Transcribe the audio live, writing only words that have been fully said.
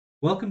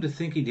Welcome to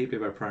Thinking Deeply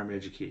About Primary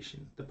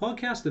Education, the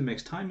podcast that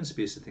makes time and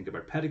space to think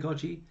about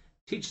pedagogy,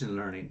 teaching and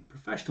learning,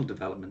 professional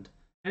development,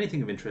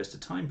 anything of interest to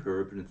time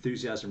poor but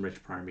enthusiasm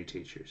rich primary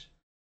teachers.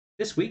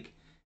 This week,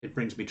 it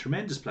brings me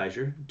tremendous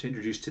pleasure to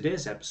introduce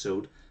today's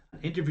episode,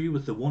 an interview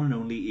with the one and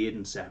only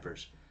Aidan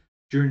Severs.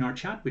 During our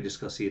chat, we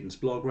discuss Aidan's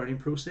blog writing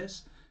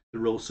process, the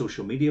role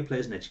social media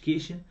plays in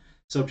education,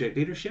 subject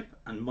leadership,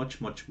 and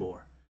much, much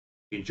more.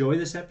 If you enjoy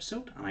this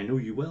episode, and I know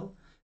you will,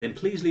 then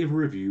please leave a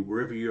review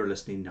wherever you are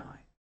listening now.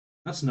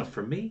 That's enough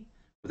from me.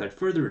 Without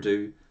further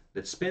ado,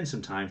 let's spend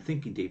some time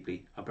thinking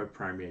deeply about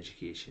primary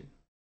education.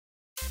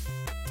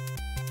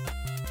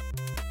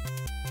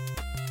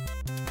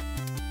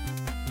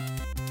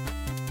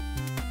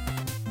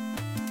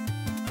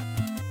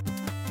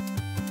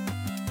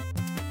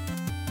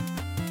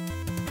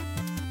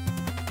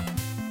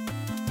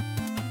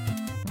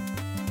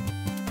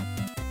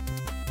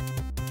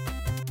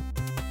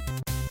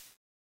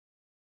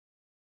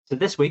 So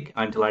this week,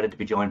 I'm delighted to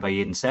be joined by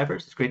Aidan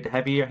Severs. It's great to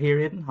have you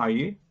here, Aidan. How are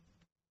you?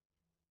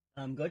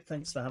 I'm good.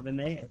 Thanks for having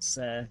me. It's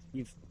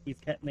you've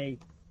kept me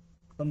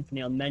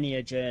company on many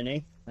a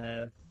journey.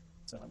 So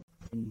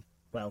I'm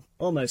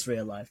almost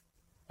real life,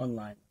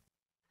 online.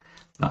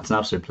 That's an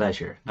absolute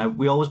pleasure. Now,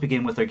 we always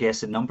begin with our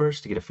guests in numbers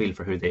to get a feel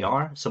for who they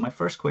are. So my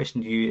first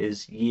question to you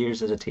is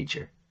years as a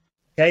teacher.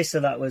 Okay, so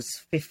that was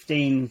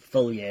 15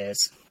 full years.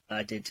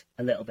 I did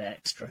a little bit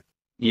extra.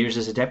 Years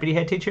as a deputy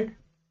head teacher?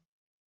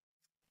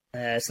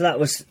 So that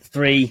was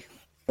 3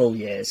 full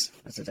years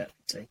as a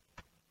deputy.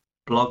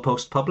 Blog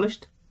posts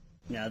published?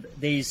 Now,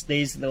 these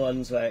are the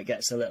ones where it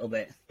gets a little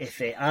bit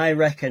iffy. I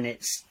reckon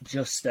it's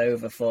just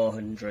over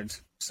 400.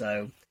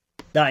 So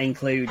that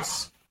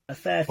includes a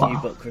fair few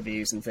book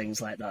reviews and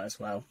things like that as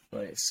well.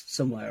 But it's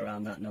somewhere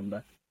around that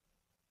number.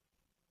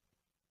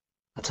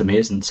 That's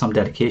amazing. Some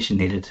dedication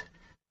needed.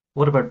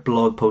 What about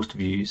blog post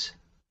views?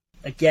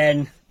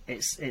 Again,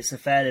 it's a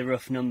fairly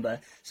rough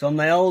number. So on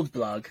my old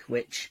blog,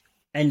 which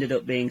ended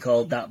up being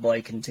called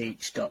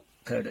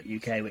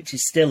thatboycanteach.co.uk, which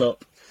is still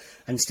up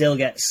and still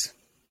gets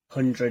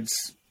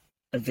hundreds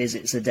of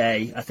visits a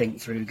day, I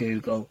think, through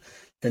Google.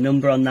 The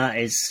number on that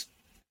is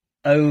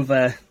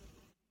over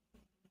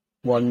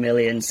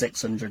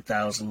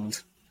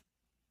 1,600,000.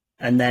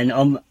 And then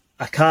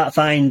I can't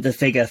find the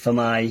figure for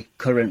my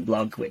current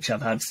blog, which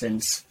I've had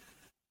since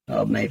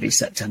maybe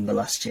September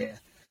last year.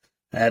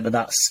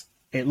 But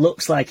it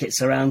looks like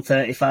it's around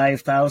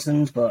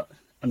 35,000, but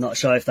I'm not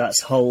sure if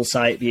that's whole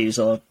site views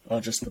or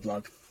just the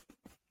blog.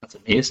 That's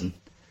amazing.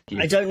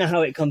 I don't know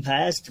how it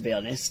compares, to be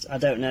honest. I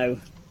don't know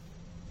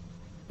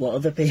what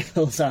other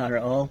people's are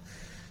at all.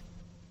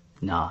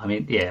 No, I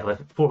mean, yeah,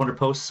 with 400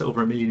 posts, over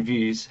 1 million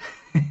views,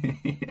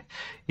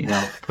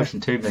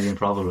 pushing 2 million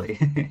probably.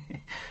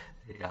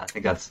 Yeah, I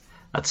think that's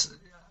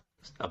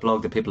a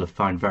blog that people have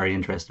found very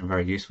interesting and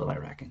very useful, I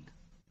reckon.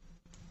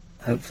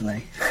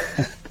 Hopefully.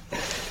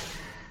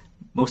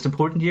 Most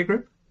important year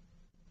group?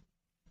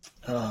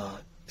 Oh,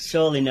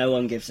 surely no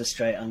one gives a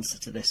straight answer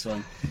to this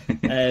one.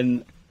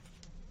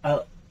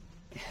 I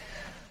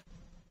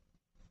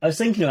was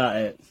thinking about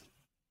it,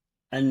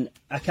 and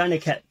I kind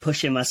of kept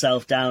pushing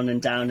myself down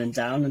and down and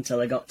down until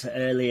I got to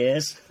early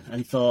years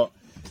and thought,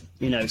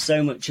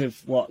 so much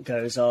of what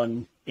goes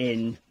on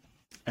in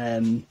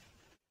the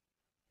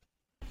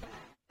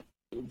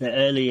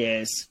early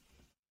years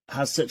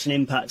has such an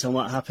impact on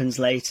what happens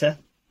later,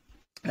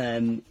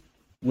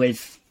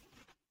 with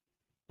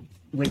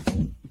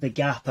the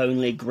gap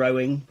only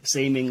growing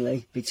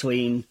seemingly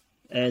between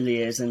early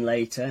years and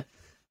later.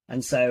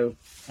 And so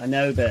I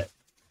know that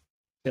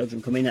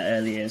children come in at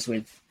early years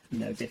with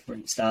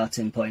different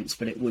starting points,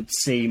 but it would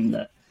seem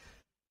that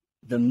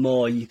the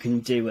more you can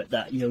do at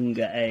that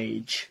younger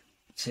age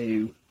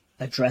to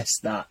address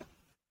that,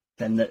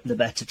 then the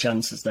better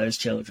chances those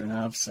children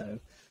have. So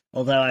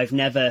although I've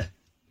never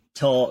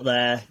taught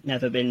there,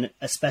 never been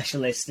a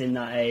specialist in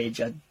that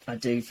age, I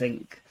do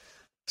think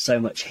so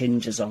much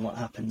hinges on what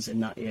happens in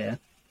that year.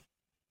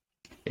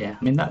 Yeah,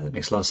 I mean, that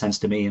makes a lot of sense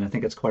to me, and I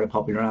think it's quite a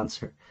popular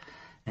answer.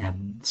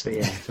 So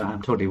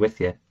I'm totally with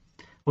you.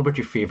 What about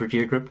your favourite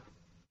year group?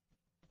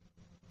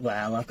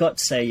 Well, I've got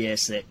to say year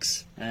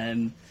 6.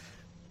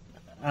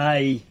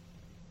 I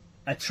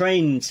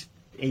trained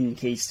in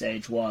Key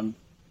Stage 1,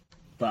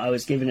 but I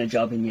was given a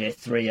job in year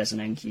 3 as an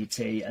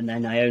NQT, and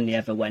then I only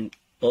ever went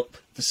up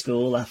the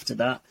school after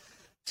that,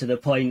 to the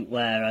point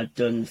where I'd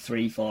done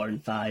 3, 4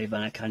 and 5,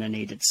 and I kind of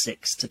needed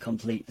 6 to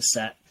complete the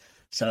set.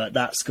 So at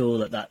that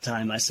school at that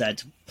time, I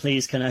said,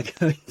 please, can I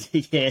go into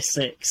year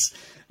 6?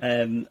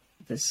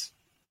 There's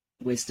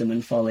wisdom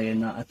and folly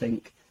in that, I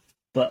think.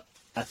 But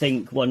I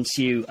think once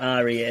you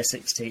are a year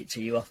 6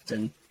 teacher, you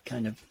often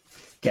kind of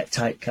get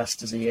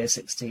typecast as a year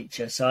 6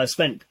 teacher. So I've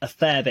spent a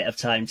fair bit of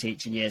time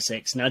teaching year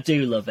 6, and I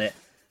do love it,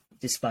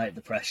 despite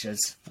the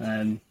pressures.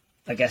 I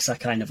guess I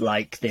kind of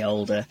like the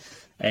older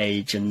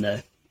age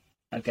and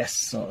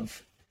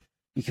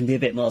you can be a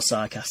bit more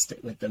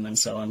sarcastic with them and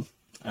so on.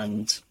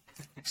 And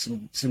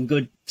some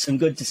good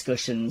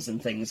discussions and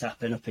things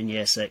happen up in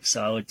year 6.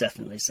 So I would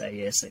definitely say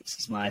year 6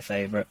 is my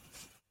favourite.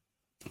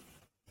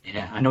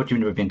 Yeah, I know what you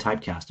mean about being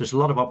typecast. There's a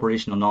lot of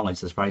operational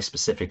knowledge that's very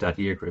specific to that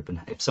year group, and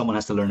if someone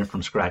has to learn it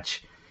from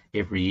scratch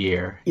every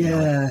year,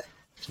 Yeah,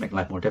 it's making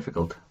life more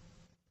difficult.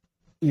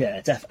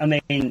 yeah, I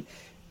mean,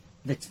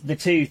 the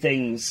two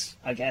things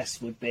I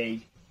guess would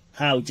be,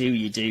 how do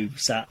you do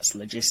SATs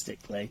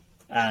logistically,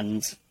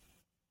 and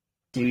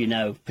do you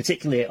know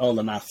particularly all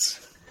the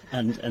maths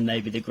and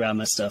maybe the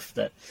grammar stuff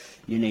that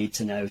you need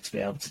to know to be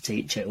able to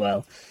teach it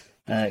well.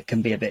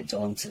 Can be a bit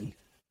daunting,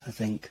 I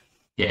think.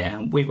 Yeah,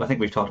 and I think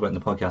we've talked about in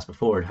the podcast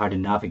before how to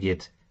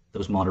navigate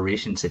those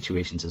moderation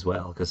situations as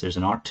well, because there's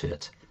an art to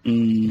it.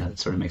 That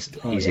sort of makes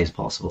it easy as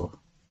possible.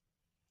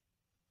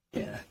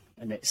 Yeah,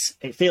 and it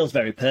feels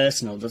very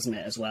personal, doesn't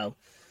it, as well,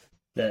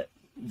 that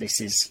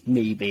this is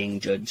me being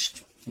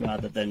judged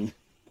rather than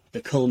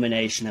the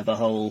culmination of a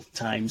whole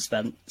time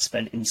spent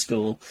in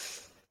school.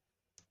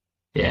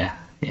 Yeah,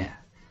 yeah.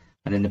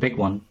 And then the big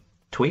one,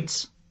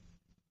 tweets.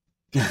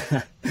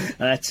 I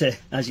had to,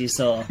 as you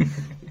saw,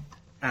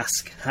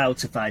 ask how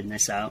to find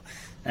this out.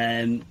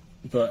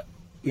 But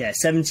yeah,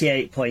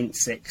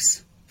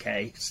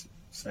 78.6k,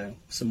 so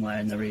somewhere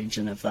in the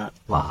region of that.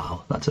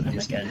 Wow, that's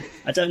amazing. And again,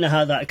 I don't know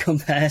how that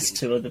compares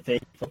to other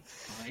people.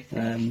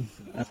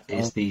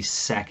 Is the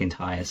second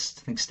highest.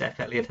 I think Steph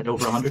Elliott had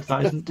over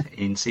 100,000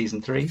 in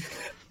season 3.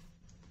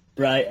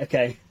 Right,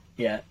 okay,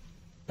 yeah.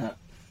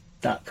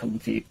 That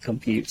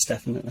computes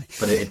definitely.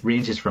 But it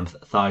ranges from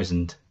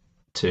 1,000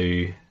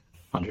 to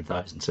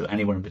 100,000, so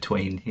anywhere in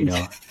between,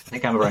 I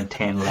think I'm around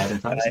 10,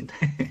 11,000.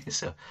 Right.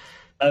 So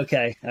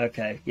okay,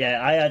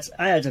 yeah,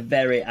 I had a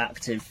very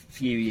active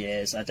few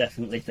years. I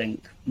definitely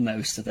think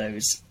most of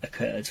those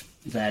occurred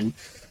then.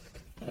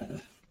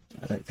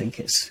 I don't think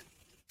it's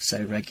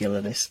so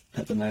regular this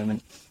at the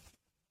moment.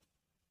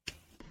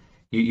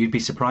 You'd be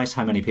surprised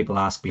how many people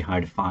ask me how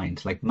to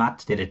find. Like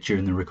Matt did it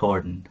during the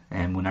recording,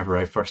 whenever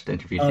I first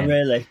interviewed him. Oh,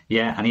 really?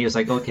 Yeah, and he was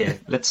like, "Okay,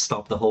 let's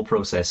stop the whole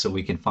process so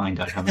we can find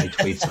out how many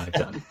tweets I've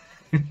done."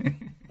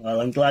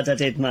 Well, I'm glad I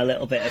did my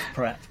little bit of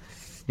prep.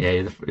 Yeah,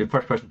 you're the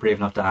first person brave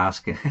enough to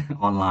ask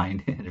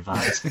online in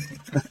advance.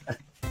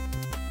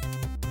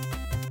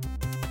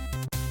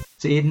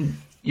 So, Aidan,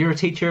 you're a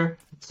teacher,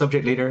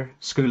 subject leader,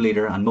 school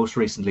leader, and most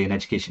recently an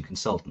education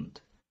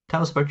consultant.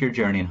 Tell us about your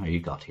journey and how you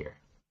got here.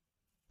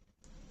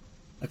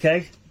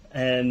 Okay.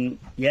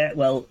 Yeah,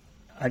 well,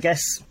 I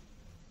guess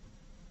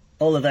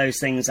all of those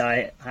things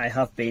I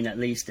have been, at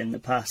least in the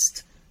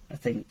past. I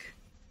think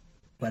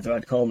whether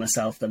I'd call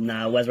myself them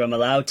now, whether I'm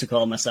allowed to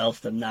call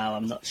myself them now,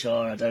 I'm not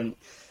sure.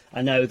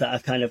 I know that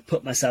I've kind of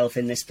put myself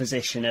in this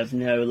position of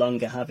no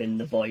longer having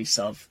the voice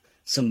of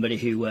somebody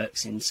who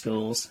works in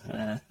schools,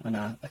 and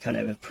I kind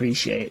of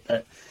appreciate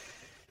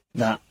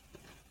that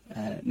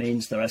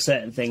means there are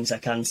certain things I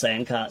can say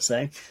and can't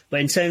say.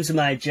 But in terms of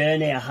my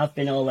journey, I have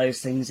been all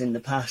those things in the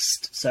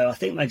past. So I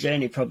think my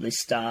journey probably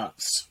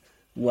starts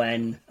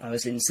when I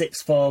was in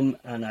sixth form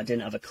and I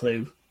didn't have a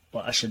clue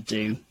what I should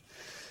do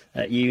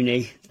at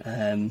uni.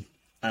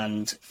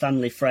 And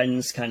family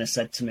friends kind of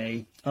said to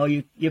me, "Oh,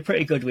 you're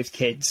pretty good with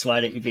kids.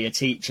 Why don't you be a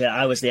teacher?"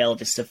 I was the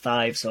eldest of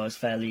 5, so I was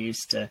fairly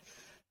used to,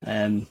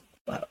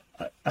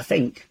 I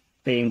think,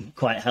 being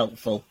quite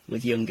helpful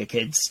with younger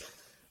kids.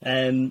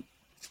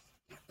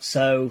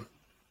 So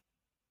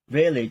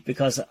really,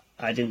 because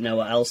I didn't know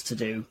what else to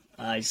do,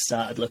 I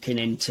started looking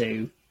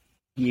into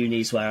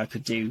unis where I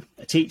could do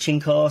a teaching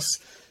course.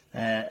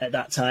 At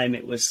that time,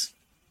 it was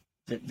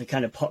the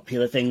kind of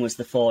popular thing was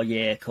the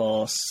 4-year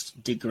course,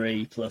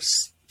 degree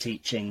plus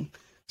teaching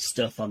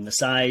stuff on the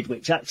side,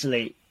 which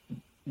actually,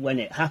 when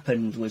it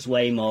happened, was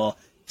way more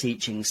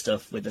teaching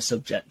stuff with a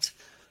subject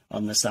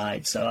on the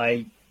side. So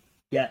I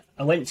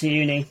went to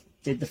uni,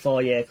 did the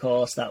 4-year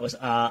course. That was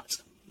art.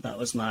 That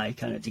was my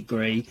kind of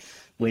degree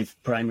with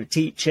primary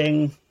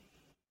teaching.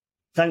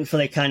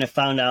 Thankfully, kind of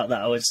found out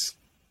that I was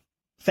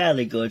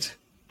fairly good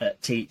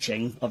at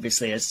teaching,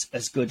 obviously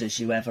as good as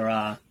you ever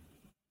are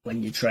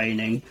when you're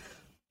training.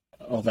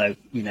 Although,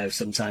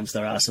 sometimes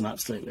there are some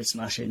absolutely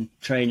smashing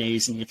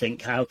trainees and you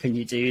think, how can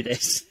you do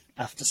this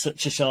after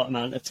such a short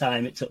amount of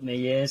time? It took me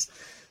years.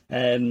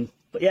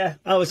 But yeah,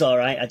 I was all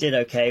right. I did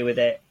okay with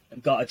it.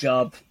 Got a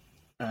job.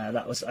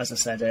 That was, as I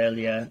said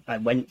earlier, I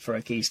went for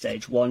a Key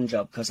Stage 1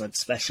 job because I'd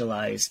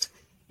specialised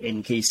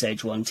in Key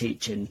Stage 1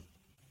 teaching,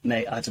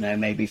 I don't know,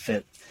 maybe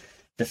for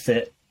the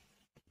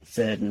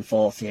third and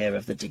fourth year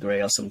of the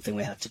degree or something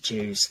we had to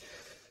choose.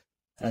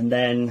 And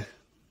then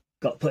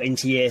got put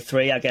into year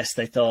 3. I guess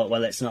they thought,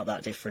 well, it's not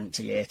that different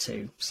to year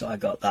 2. So I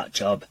got that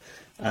job.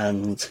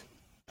 And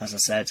as I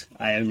said,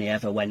 I only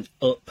ever went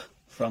up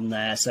from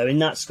there. So in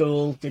that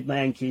school, did my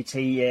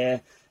NQT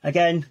year.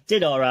 Again,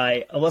 did all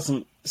right. I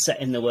wasn't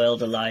setting the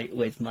world alight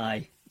with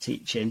my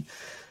teaching.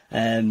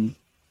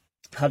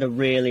 Had a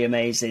really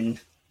amazing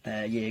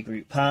year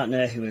group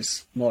partner who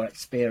was more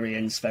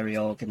experienced, very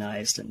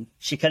organised, and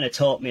she kind of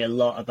taught me a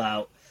lot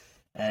about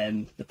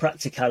the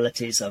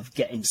practicalities of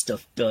getting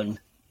stuff done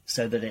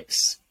so that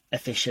it's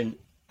efficient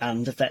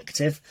and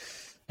effective,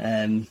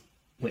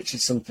 which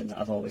is something that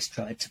I've always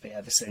tried to be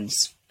ever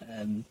since.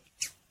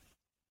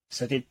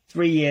 So I did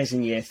 3 years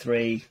in year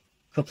 3,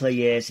 a couple of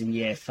years in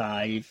year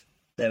 5,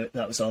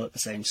 That was all at the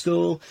same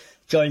school.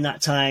 During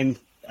that time,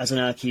 as an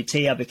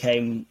RQT, I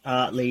became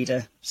art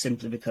leader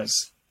simply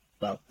because,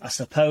 well, I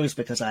suppose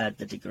because I had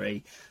the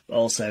degree, but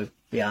also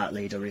the art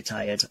leader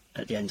retired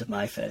at the end of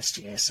my first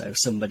year, so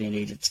somebody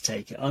needed to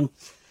take it on.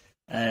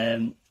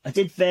 I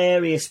did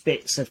various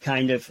bits of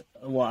kind of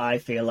what I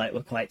feel like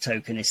were quite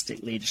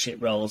tokenistic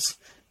leadership roles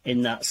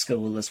in that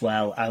school as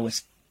well.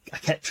 I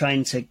kept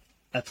trying to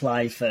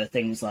apply for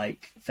things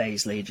like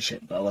phase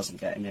leadership, but I wasn't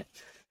getting it.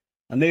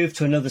 I moved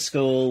to another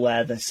school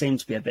where there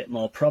seemed to be a bit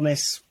more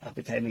promise. I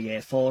became a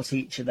year 4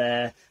 teacher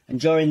there, and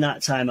during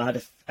that time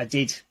I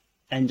did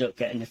end up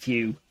getting a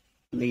few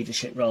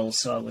leadership roles.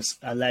 So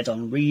I led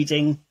on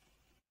reading,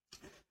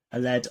 I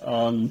led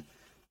on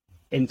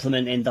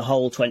implementing the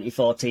whole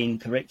 2014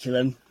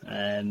 curriculum,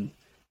 and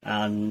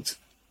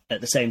at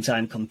the same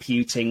time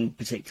computing,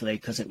 particularly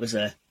because it was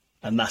a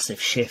massive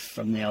shift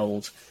from the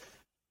old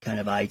kind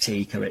of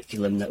IT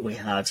curriculum that we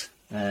had.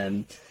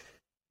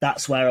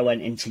 That's where I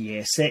went into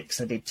year 6.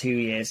 I did 2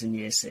 years in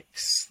year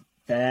 6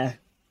 there,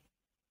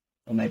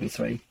 or maybe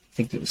 3. I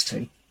think it was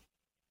 2.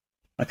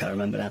 I can't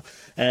remember now.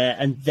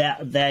 And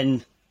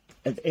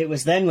it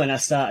was then when I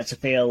started to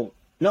feel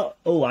not,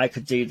 I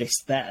could do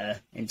this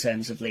better in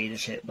terms of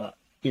leadership, but,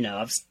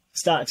 I've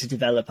started to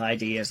develop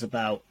ideas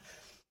about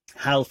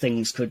how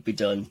things could be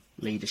done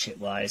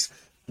leadership-wise,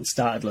 and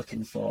started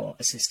looking for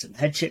assistant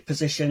headship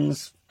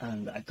positions,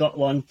 and I got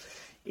one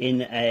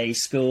in a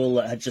school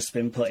that had just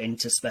been put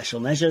into special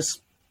measures,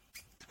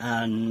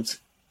 and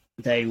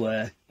they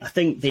were, I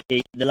think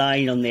the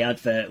line on the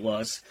advert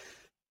was,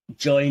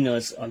 join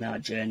us on our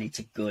journey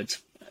to good.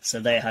 So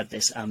they had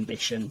this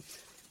ambition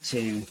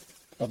to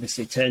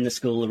obviously turn the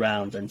school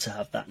around and to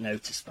have that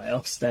noticed by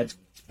Ofsted.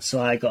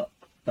 So I got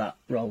that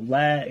role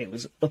there. It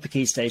was upper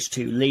key stage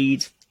 2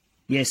 lead,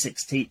 year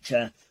 6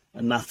 teacher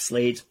and maths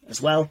lead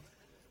as well.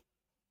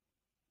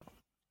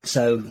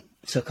 So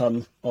took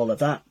on all of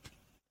that.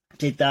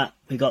 Did that.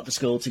 We got the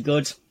school to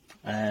good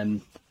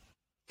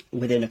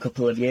within a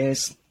couple of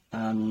years,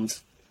 and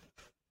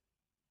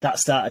that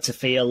started to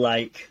feel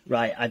like,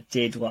 right, I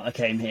did what I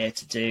came here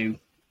to do.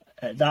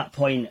 At that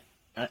point,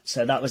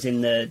 so that was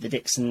in the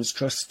Dixon's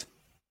Trust,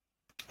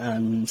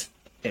 and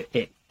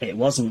it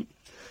wasn't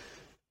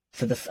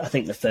for I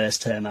think the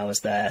first term I was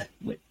there.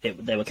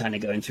 They were kind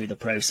of going through the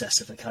process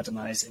of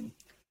academising.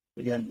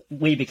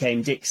 We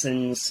became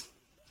Dixon's.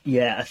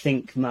 Yeah, I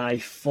think my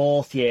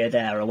 4th year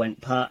there, I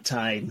went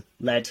part-time,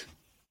 led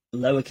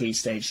lower key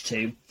stage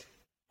 2,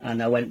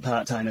 and I went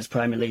part-time as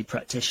primary lead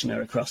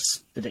practitioner across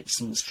the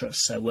Dixon's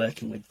Trust, so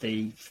working with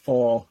the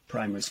 4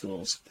 primary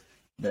schools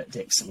that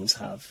Dixon's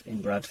have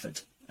in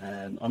Bradford,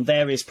 on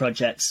various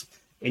projects,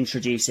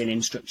 introducing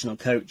instructional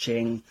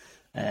coaching,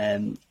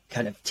 kind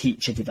of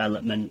teacher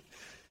development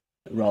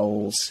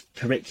roles,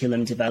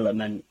 curriculum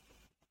development,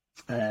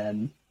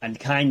 and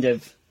kind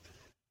of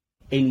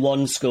in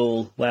one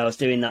school where I was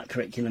doing that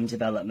curriculum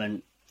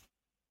development,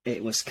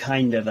 it was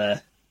kind of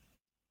a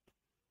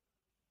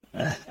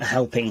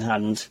helping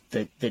hand.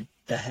 The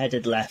head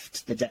had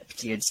left, the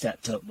deputy had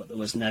stepped up, but there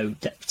was no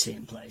deputy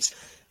in place.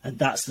 And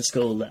that's the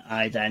school that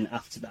I then,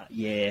 after that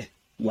year,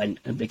 went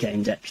and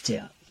became deputy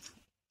at.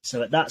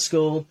 So at that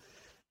school,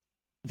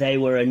 they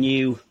were a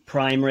new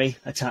primary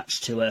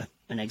attached to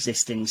an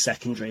existing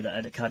secondary that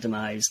had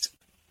academised.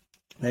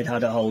 They'd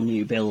had a whole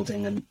new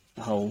building and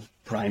a whole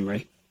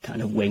primary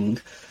kind of wing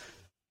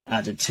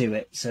added to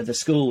it. So the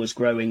school was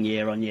growing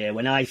year on year.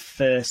 When I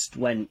first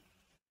went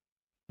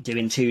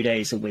doing 2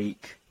 days a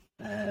week,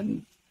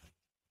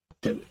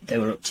 they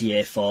were up to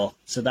year 4.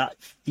 So that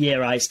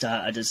year I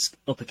started as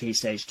upper key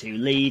stage 2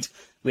 lead.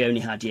 We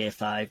only had year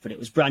 5, but it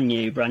was brand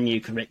new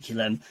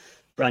curriculum,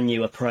 brand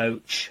new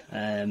approach,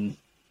 and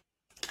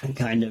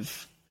kind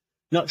of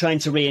not trying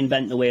to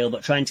reinvent the wheel,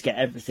 but trying to get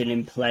everything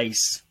in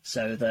place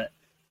so that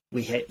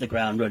we hit the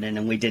ground running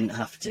and we didn't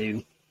have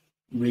to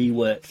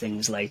rework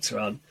things later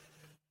on.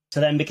 So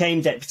then became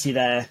deputy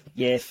there,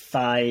 year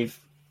 5.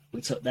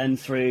 We took them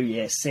through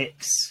year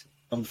 6.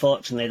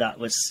 Unfortunately, that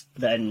was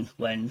then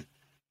when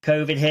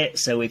COVID hit,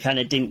 so we kind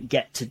of didn't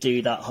get to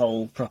do that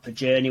whole proper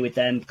journey with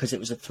them because it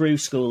was a through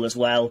school as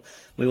well.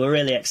 We were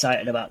really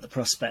excited about the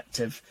prospect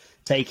of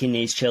taking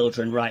these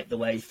children right the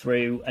way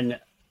through, and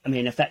I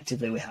mean,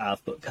 effectively we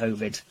have, but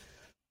COVID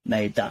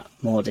made that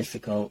more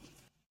difficult.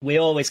 We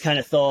always kind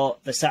of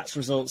thought the SATS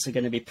results are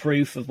going to be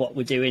proof of what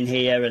we're doing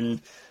here, and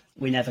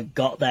we never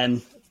got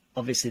them.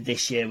 Obviously,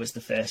 this year was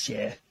the first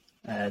year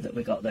that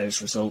we got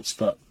those results,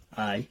 but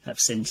I have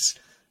since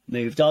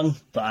moved on.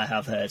 But I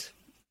have heard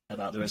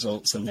about the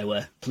results, and they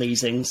were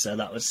pleasing, so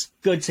that was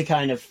good to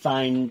kind of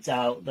find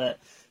out that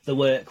the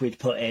work we'd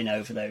put in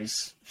over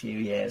those few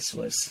years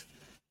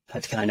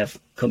had kind of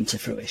come to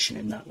fruition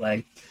in that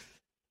way.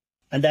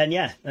 And then,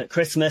 at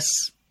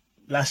Christmas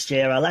last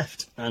year, I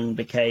left and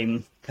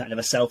became kind of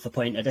a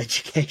self-appointed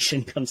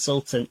education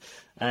consultant,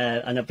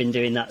 and I've been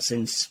doing that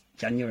since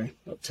January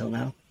up till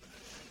now.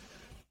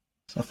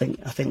 So I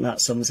think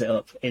that sums it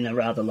up in a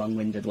rather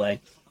long-winded way.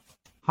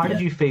 How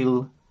did you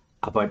feel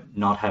about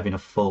not having a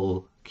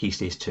full Key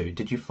Stage 2?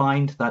 Did you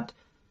find that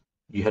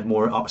you had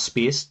more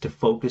space to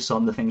focus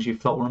on the things you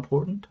thought were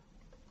important?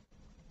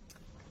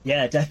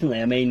 Yeah,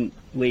 definitely. I mean,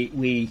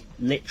 we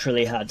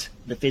literally had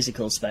the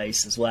physical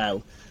space as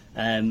well,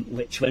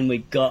 which when we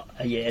got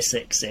a year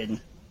six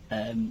in,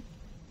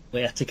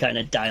 we had to kind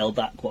of dial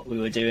back what we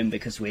were doing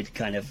because we'd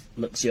kind of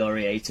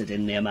luxuriated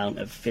in the amount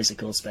of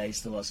physical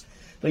space there was.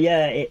 But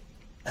yeah,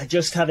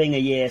 just having a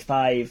year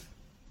five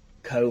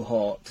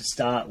cohort to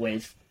start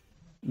with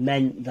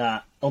meant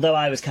that although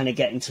I was kind of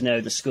getting to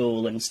know the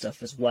school and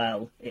stuff as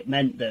well, it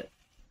meant that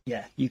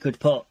yeah, you could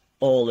put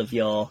all of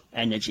your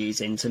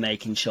energies into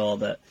making sure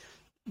that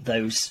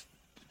those,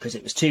 because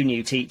it was two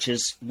new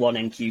teachers, one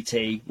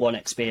NQT, one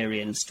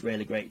experienced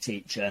really great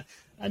teacher,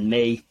 and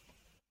me,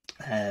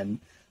 and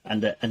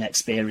an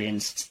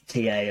experienced TA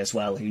as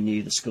well who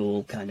knew the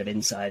school kind of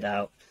inside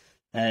out.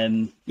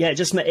 Yeah, it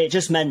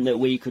just meant that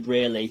we could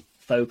really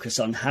focus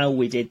on how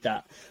we did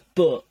that,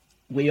 but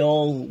we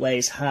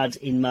always had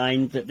in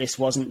mind that this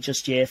wasn't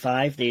just year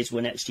five, these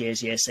were next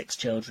year's year six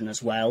children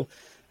as well.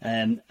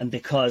 And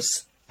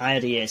because I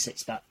had a year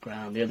six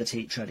background, the other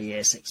teacher had a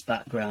year six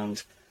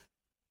background,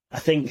 I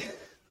think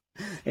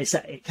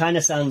it kind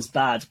of sounds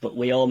bad, but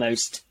we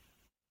almost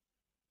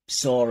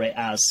saw it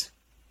as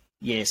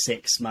year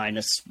six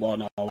minus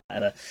one or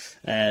whatever,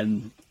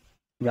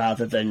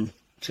 rather than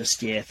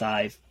just year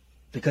five.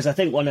 Because I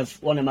think one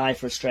of my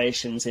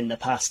frustrations in the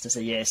past as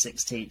a year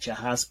six teacher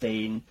has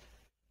been,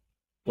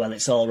 well,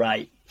 it's all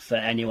right for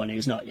anyone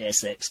who's not year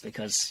six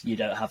because you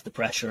don't have the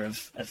pressure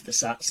of the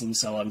SATs and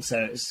so on.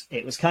 So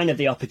it was kind of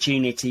the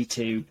opportunity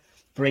to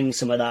bring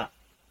some of that,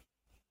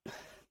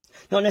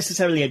 not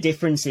necessarily a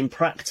difference in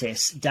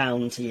practice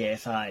down to year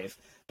five,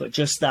 but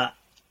just that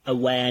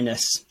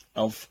awareness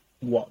of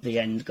what the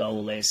end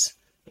goal is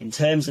in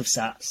terms of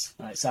SATs.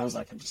 It sounds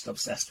like I'm just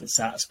obsessed with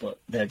SATs, but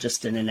they're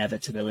just an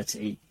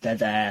inevitability. They're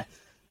there.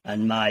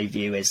 And my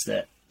view is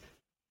that,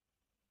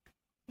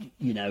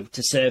 you know,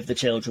 to serve the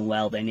children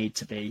well, they need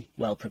to be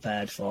well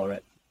prepared for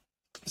it.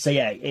 So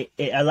yeah,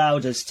 it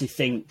allowed us to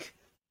think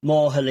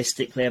more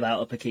holistically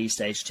about Upper Key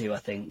Stage 2, I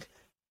think,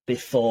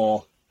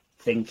 before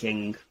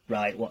thinking,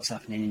 right, what's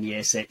happening in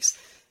year six.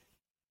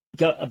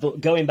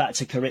 But going back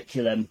to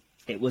curriculum,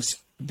 it was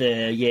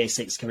the year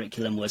six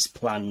curriculum was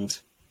planned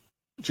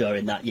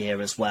during that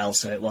year as well.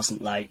 So it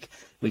wasn't like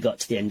we got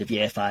to the end of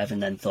year five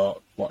and then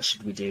thought, what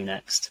should we do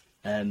next?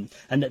 And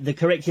the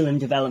curriculum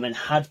development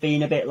had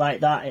been a bit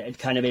like that. It had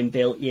kind of been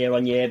built year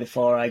on year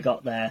before I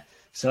got there.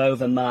 So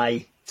over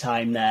my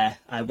time there,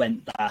 I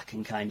went back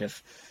and kind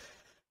of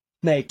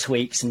made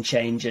tweaks and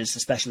changes,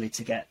 especially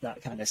to get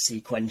that kind of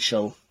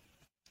sequential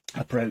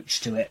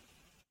approach to it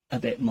a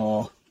bit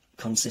more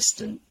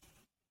consistent.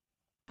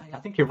 I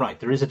think you're right.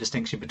 There is a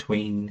distinction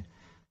between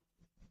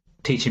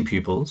teaching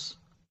pupils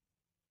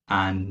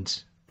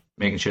and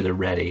making sure they're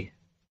ready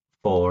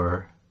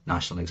for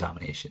national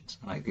examinations.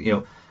 Like,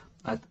 you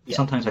know,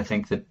 sometimes I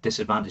think that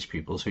disadvantaged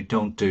pupils who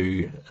don't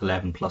do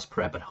 11 plus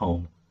prep at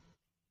home,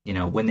 you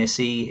know, when they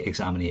see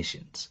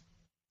examinations,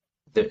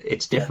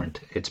 it's different.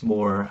 Yeah. It's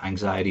more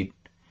anxiety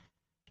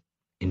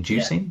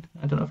inducing.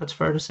 Yeah. I don't know if it's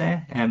fair to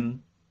say.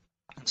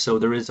 So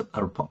there is a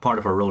part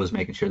of our role is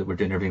making sure that we're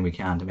doing everything we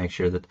can to make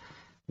sure that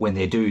when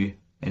they do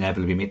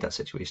inevitably meet that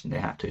situation, they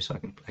have to. So I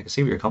can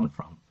see where you're coming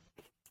from.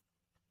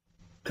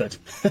 Good.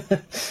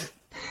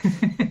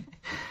 I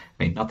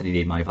mean, not that you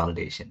need my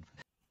validation.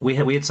 We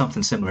had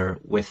something similar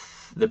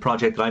with the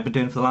project that I've been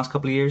doing for the last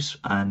couple of years,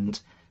 and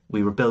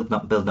we were building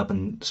up,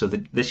 and so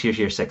this year's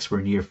year six, we're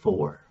in year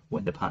four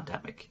when the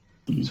pandemic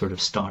sort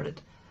of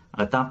started,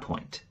 and at that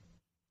point,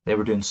 they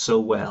were doing so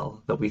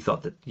well that we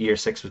thought that year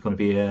six was going to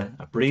be a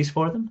breeze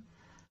for them,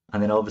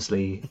 and then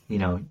obviously, you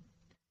know,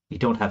 you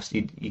don't have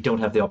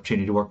the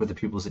opportunity to work with the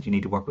pupils that you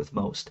need to work with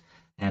most,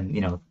 and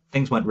you know,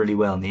 things went really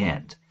well in the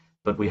end,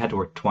 but we had to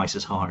work twice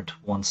as hard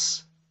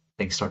once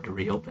things start to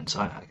reopen. So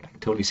I can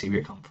totally see where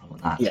you're coming from on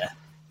that.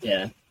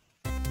 Yeah.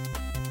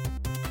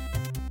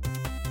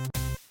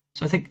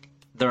 So I think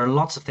there are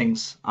lots of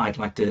things I'd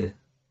like to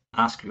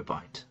ask you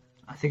about.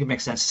 I think it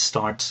makes sense to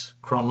start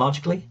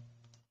chronologically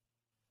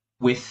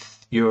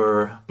with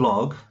your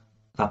blog,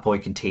 That Boy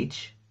Can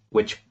Teach,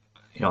 which,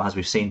 you know, as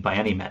we've seen by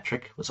any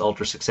metric, was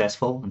ultra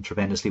successful and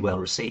tremendously well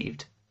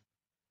received.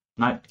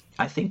 Now,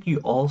 I think you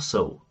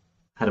also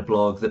had a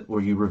blog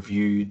where you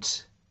reviewed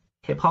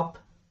hip hop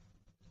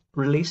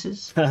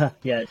releases. Yeah,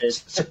 it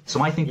is.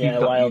 So I think a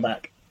while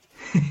back.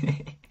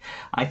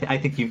 I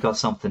think you've got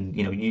something.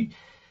 You know,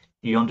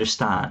 you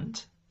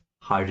understand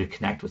how to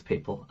connect with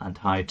people and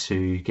how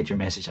to get your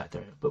message out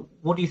there. But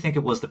what do you think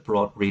it was that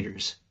brought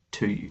readers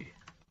to you?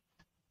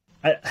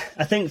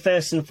 I think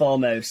first and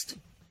foremost,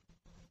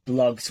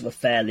 blogs were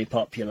fairly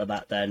popular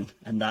back then,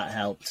 and that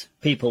helped.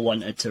 People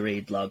wanted to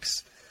read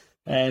blogs.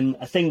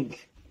 I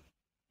think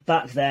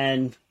back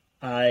then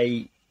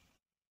I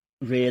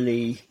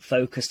really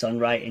focused on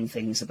writing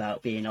things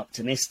about being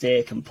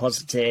optimistic and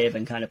positive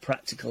and kind of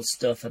practical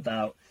stuff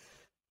about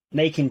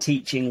making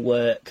teaching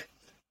work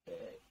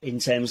in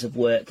terms of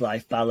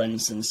work-life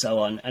balance and so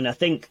on. And I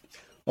think,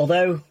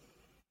 although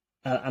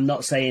I'm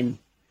not saying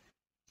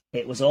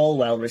it was all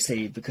well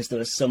received, because there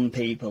were some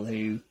people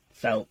who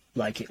felt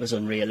like it was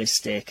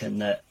unrealistic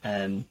and that,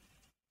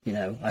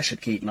 I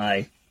should keep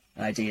my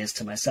ideas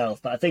to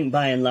myself. But I think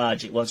by and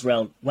large it was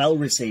well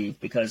received,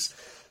 because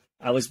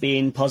I was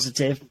being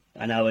positive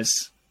and I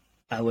was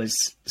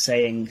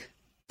saying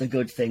the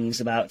good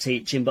things about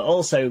teaching, but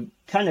also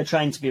kind of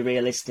trying to be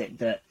realistic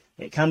that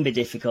it can be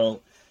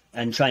difficult,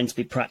 and trying to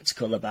be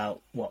practical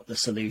about what the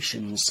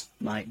solutions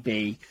might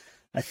be.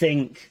 I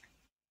think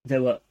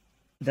there were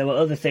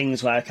other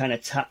things where I kind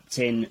of tapped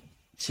in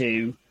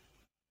to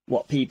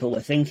what people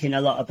were thinking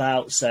a lot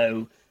about.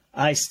 So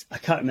I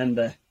can't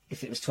remember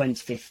if it was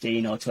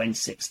 2015 or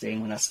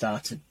 2016 when I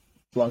started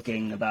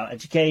blogging about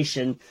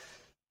education,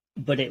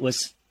 but it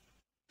was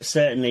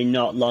certainly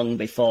not long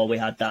before we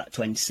had that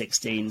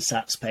 2016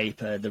 SATS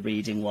paper, the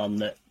reading one,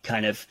 that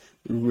kind of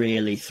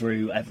really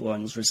threw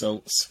everyone's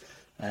results.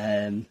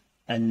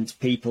 And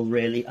people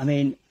really, I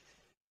mean,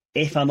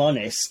 if I'm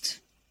honest,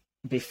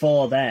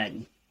 before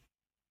then,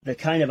 the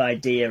kind of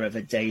idea of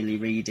a daily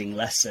reading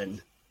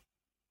lesson,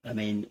 I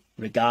mean,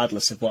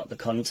 regardless of what the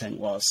content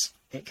was,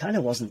 it kind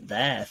of wasn't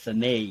there for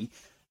me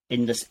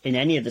in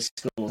any of the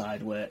schools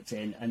I'd worked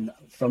in. And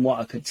from what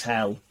I could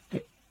tell,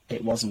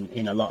 it wasn't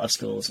in a lot of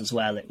schools as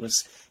well. It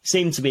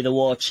seemed to be the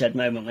watershed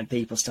moment when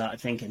people started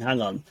thinking,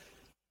 hang on,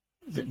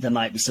 there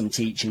might be some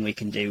teaching we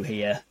can do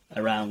here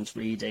around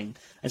reading.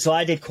 And so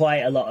I did quite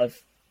a lot of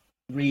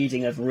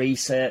reading of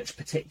research,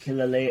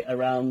 particularly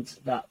around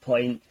that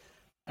point,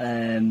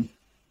 around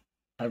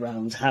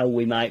how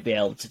we might be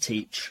able to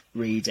teach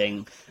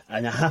reading.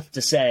 And I have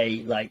to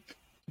say, like,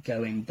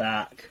 going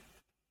back,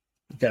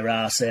 there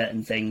are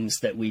certain things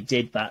that we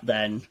did back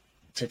then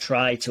to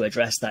try to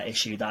address that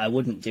issue that I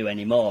wouldn't do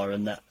anymore,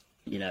 and that,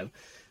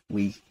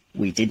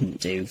 we didn't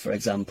do, for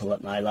example,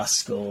 at my last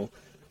school.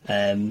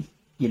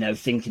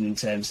 Thinking in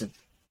terms of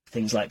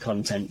things like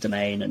content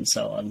domain and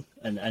so on,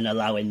 and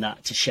allowing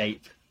that to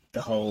shape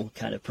the whole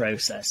kind of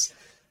process.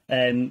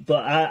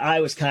 But I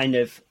was kind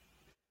of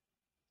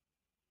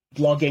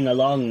blogging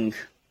along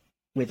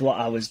with what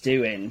I was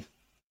doing,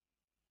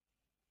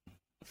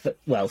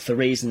 for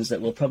reasons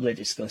that we'll probably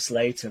discuss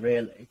later,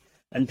 really.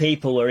 And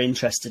people were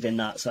interested in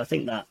that, so I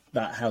think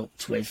that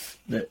helped with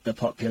the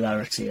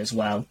popularity as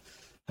well.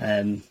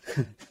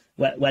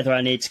 Whether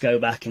I need to go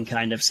back and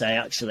kind of say,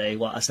 actually,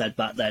 what I said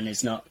back then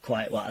is not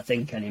quite what I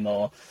think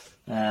anymore,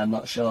 I'm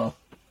not sure.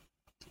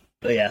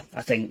 But yeah,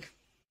 I think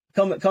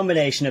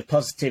combination of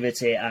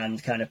positivity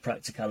and kind of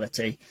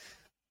practicality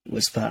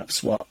was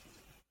perhaps what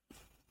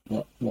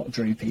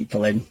drew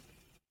people in.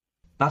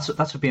 That's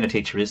what being a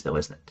teacher is, though,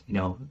 isn't it?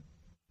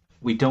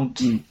 We don't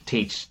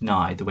teach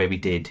now the way we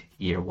did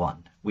year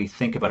one. We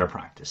think about our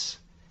practice,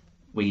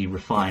 we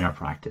refine our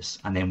practice,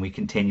 and then we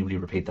continually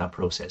repeat that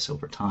process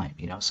over time.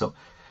 So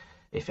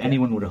if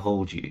anyone were to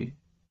hold you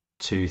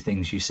to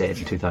things you said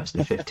in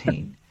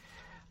 2015,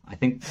 I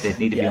think they'd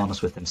need to be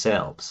honest with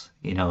themselves.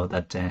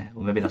 That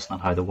maybe that's not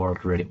how the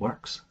world really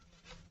works.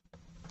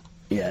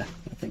 Yeah,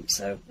 I think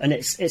so. And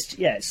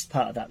it's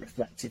part of that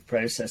reflective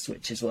process,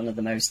 which is one of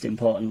the most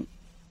important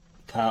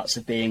parts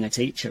of being a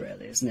teacher,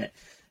 really, isn't it?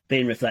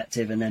 Being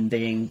reflective and then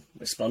being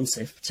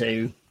responsive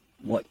to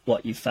what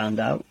you've found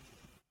out.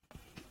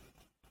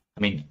 I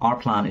mean, our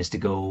plan is to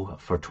go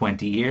for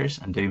 20 years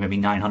and do maybe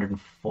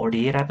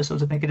 948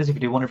 episodes, I think it is, if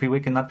you do one every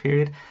week in that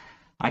period.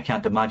 I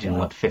can't imagine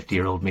what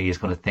 50-year-old me is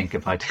going to think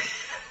about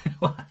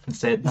what I haven't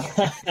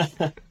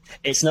said.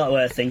 It's not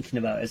worth thinking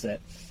about, is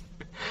it?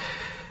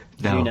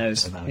 No, Who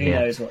knows? Who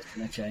knows what's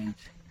going to change?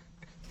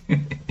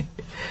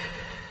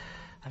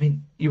 I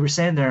mean, you were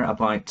saying there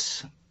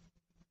about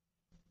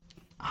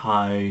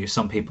how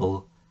some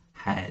people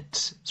had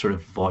sort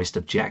of voiced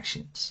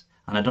objections,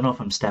 and I don't know if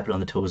I'm stepping on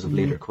the toes of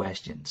later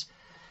questions,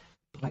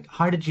 but like,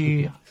 how did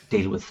you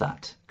deal with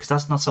that? Because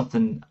that's not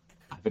something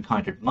I've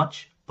encountered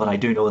much, but I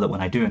do know that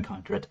when I do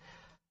encounter it,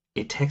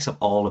 it takes up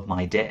all of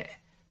my day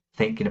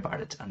thinking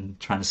about it and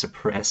trying to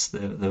suppress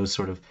those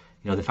sort of,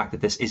 the fact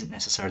that this isn't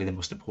necessarily the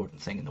most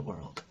important thing in the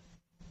world.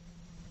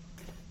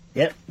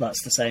 Yep,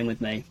 that's the same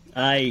with me.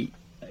 I'm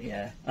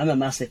a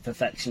massive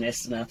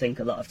perfectionist, and I think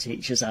a lot of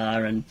teachers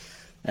are, and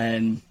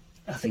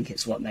I think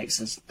it's what makes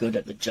us good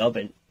at the job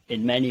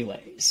in many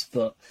ways.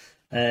 But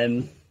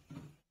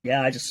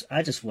I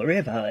just worry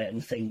about it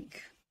and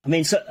think.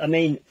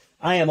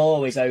 I am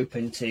always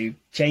open to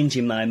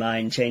changing my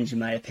mind, changing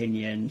my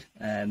opinion,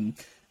 and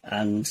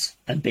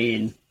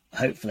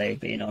hopefully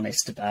being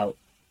honest about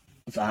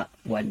that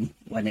when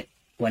it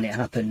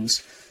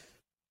happens.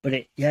 But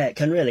it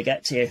can really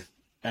get to you,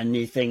 and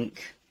you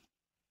think.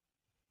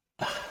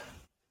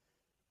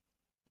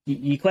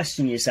 You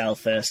question yourself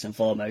first and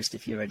foremost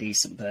if you're a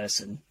decent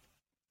person.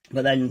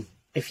 But then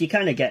if you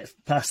kind of get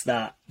past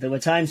that, there were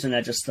times when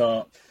I just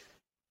thought,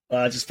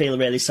 well, I just feel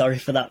really sorry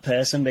for that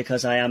person,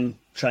 because I am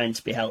trying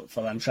to be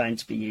helpful, I'm trying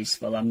to be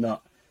useful, I'm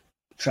not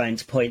trying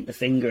to point the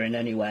finger in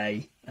any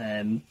way.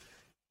 I'm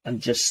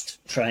just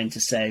trying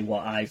to say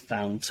what I've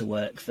found to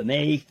work for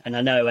me. And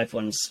I know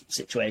everyone's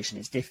situation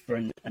is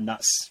different, and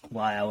that's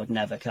why I would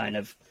never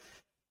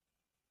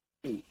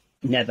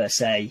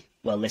say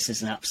well, this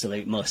is an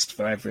absolute must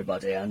for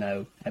everybody. I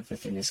know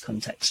everything is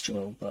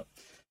contextual, but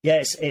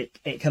yeah,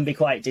 it can be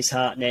quite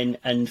disheartening.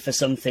 And for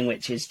something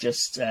which is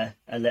just a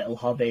little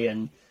hobby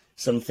and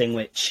something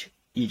which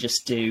you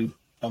just do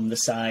on the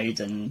side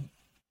and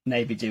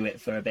maybe do it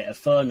for a bit of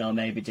fun, or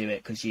maybe do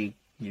it because you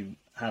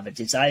have a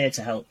desire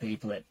to help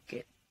people,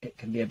 it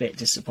can be a bit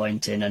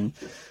disappointing, and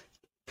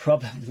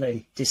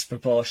probably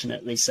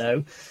disproportionately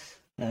so.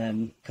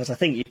 Because I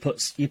think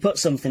you put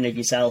something of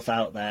yourself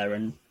out there,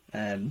 and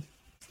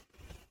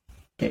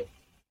it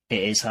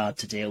is hard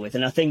to deal with.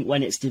 And I think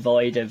when it's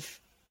devoid of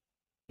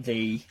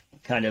the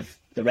kind of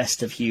the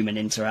rest of human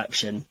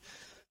interaction,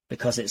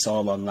 because it's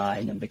all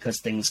online and because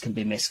things can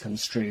be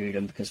misconstrued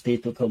and because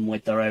people come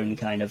with their own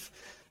kind of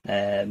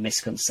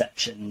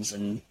misconceptions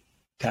and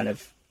kind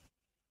of,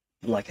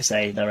 like I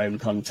say, their own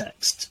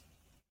context,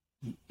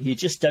 you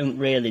just don't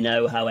really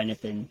know how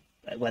anything,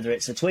 whether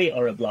it's a tweet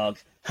or a blog,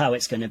 how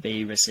it's going to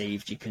be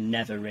received. You can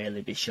never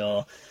really be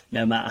sure,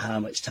 no matter how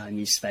much time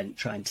you spent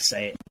trying to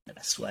say it the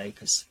best way,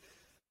 because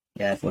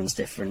everyone's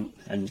different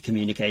and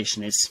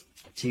communication is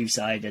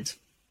two-sided.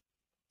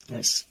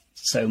 It's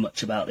so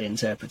much about the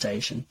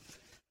interpretation.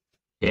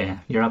 Yeah,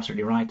 you're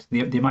absolutely right.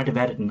 The amount of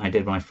editing I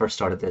did when I first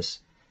started this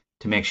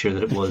to make sure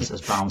that it was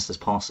as balanced as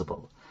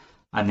possible,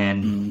 and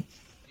then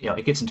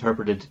it gets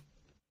interpreted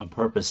on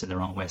purpose in the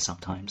wrong way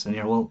sometimes, and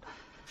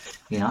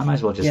I might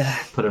as well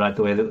just put it out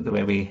the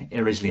way we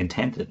originally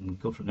intended and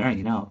go from there,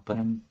 But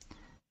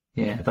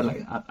but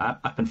like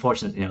I've been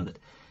fortunate, that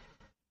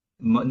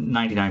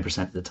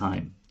 99% of the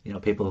time,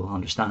 people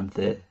understand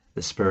the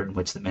spirit in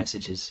which the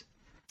message is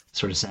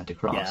sort of sent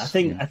across.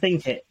 Yeah, I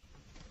think it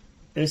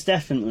was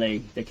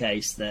definitely the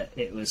case that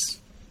it was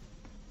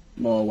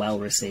more well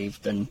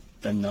received than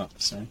not.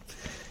 So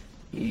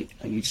you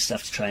just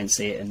have to try and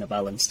see it in the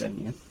balance, don't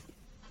you?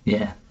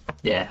 Yeah.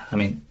 I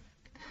mean,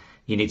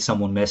 you need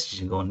someone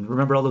messaging going,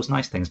 remember all those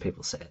nice things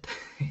people said,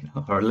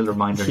 or a little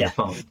reminder on your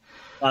phone.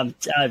 I'm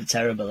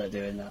terrible at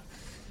doing that.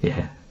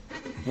 Yeah.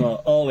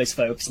 Well, always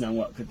focusing on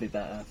what could be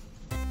better.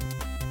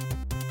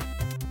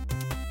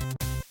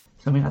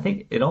 So, I mean, I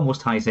think it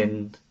almost ties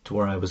in to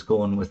where I was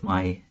going with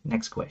my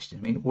next question.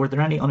 I mean, were there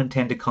any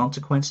unintended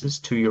consequences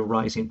to your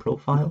rising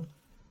profile,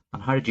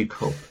 and how did you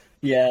cope?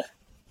 Yeah.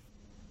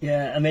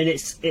 I mean,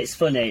 it's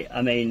funny.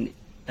 I mean,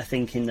 I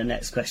think in the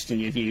next question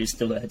you've used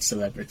the word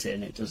celebrity,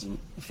 and it doesn't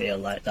feel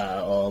like that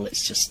at all.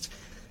 It's just,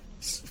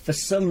 for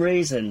some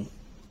reason,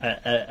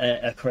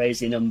 a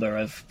crazy number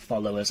of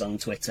followers on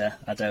Twitter.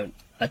 I don't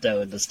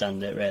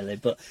understand it really,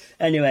 but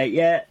anyway,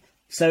 yeah.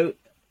 So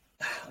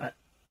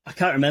I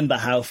can't remember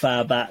how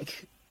far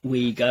back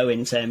we go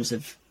in terms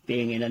of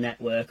being in a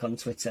network on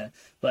Twitter,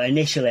 but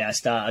initially I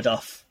started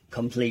off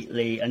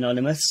completely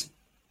anonymous,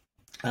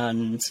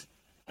 and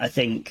I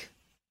think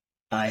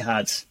I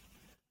had.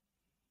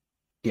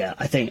 Yeah,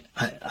 I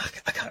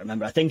can't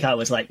remember. I think I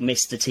was like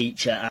Mr.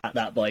 Teacher at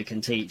That Boy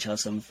Can Teach or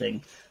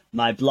something.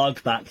 My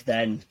blog back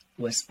then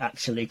was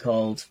actually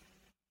called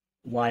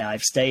Why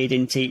I've Stayed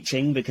in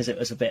Teaching, because it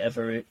was a bit of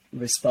a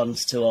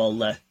response to all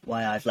the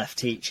Why I've Left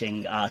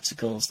Teaching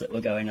articles that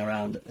were going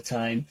around at the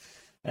time.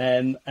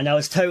 And I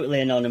was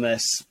totally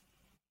anonymous.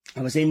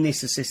 I was in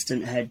this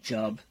assistant head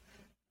job,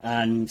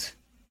 and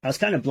I was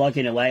kind of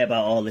blogging away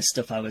about all this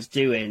stuff I was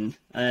doing,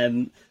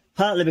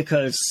 partly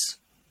because...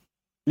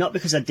 Not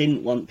because I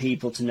didn't want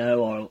people to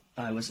know or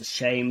I was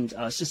ashamed.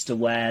 I was just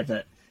aware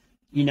that,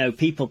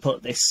 people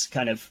put this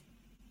kind of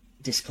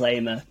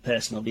disclaimer,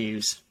 personal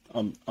views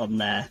on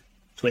their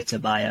Twitter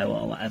bio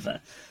or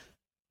whatever.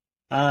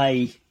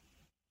 I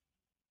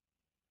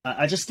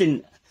just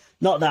didn't,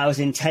 not that I was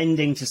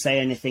intending to say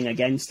anything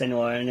against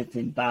anyone or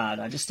anything bad.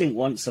 I just didn't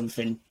want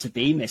something to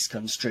be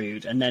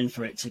misconstrued and then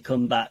for it to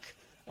come back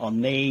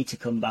on me, to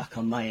come back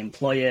on my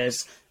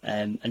employers,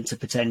 and to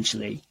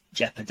potentially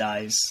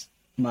jeopardize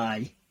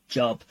my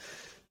job.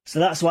 So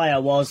that's why I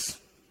was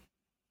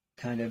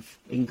kind of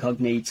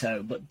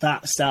incognito, but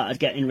that started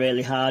getting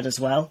really hard as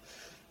well.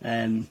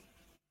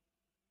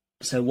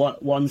 So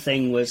one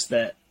thing was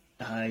that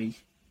I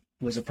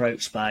was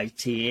approached by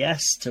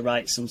TES to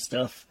write some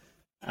stuff,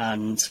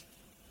 and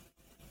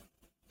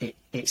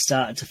it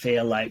started to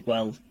feel like,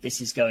 well,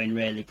 this is going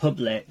really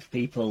public.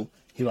 People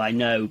who I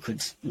know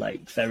could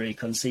very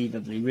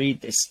conceivably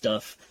read this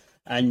stuff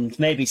and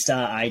maybe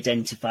start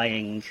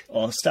identifying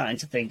or starting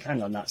to think,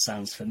 hang on, that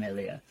sounds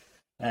familiar.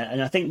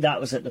 And I think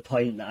that was at the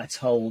point that I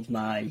told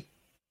my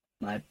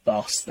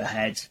boss, the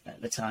head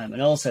at the time,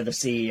 and also the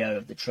CEO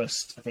of the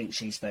trust, I think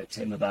she spoke to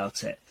him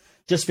about it,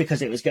 just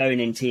because it was going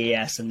in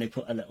TES and they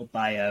put a little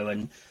bio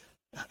and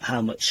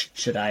how much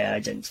should I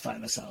identify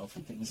myself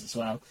and things as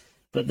well.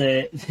 But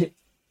there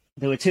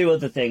were two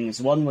other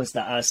things. One was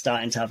that I was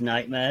starting to have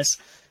nightmares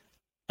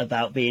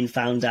about being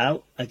found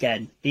out.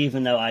 Again,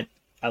 even though I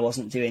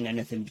wasn't doing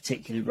anything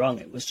particularly wrong,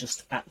 it was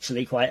just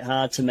actually quite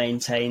hard to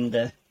maintain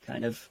the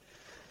kind of,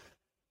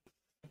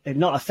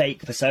 not a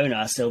fake persona,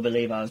 I still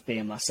believe I was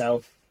being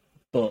myself,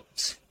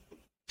 but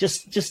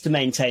just to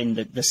maintain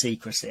the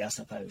secrecy, I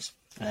suppose.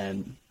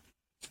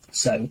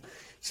 So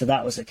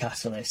that was a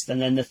catalyst.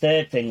 And then the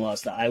third thing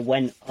was that I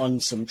went on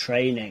some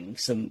training,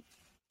 some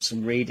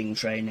reading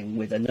training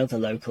with another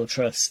local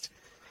trust,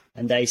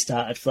 and they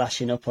started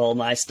flashing up all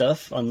my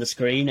stuff on the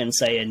screen and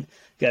saying,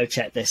 go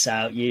check this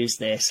out, use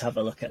this, have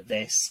a look at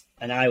this.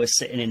 And I was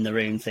sitting in the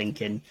room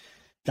thinking,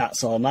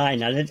 that's all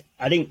mine.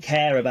 I didn't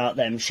care about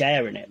them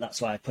sharing it.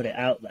 That's why I put it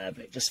out there.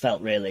 But it just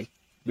felt really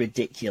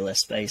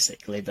ridiculous,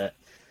 basically, that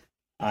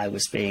I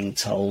was being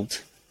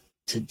told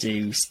to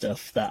do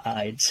stuff that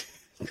I'd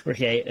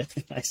created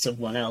by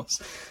someone else.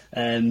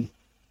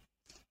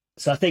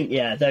 So I think,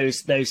 yeah,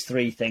 those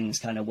three things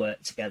kind of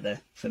work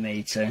together for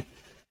me to,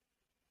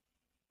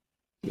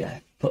 yeah,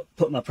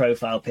 put my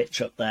profile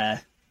picture up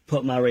there,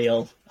 put my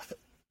real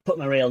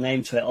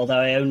name to it. Although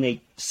I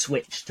only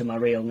switched to my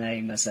real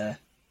name as a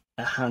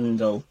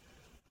handle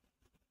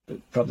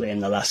probably in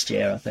the last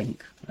year, I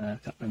think. I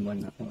can't remember when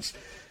that was.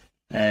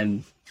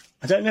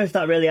 I don't know if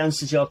that really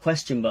answers your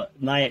question,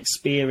 but my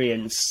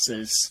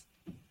experiences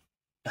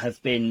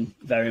have been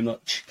very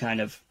much kind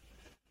of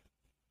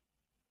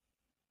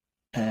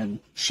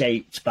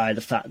shaped by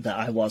the fact that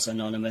I was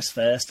anonymous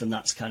first, and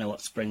that's kind of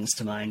what springs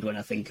to mind when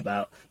I think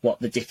about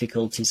what the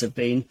difficulties have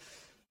been.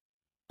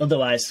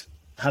 Otherwise,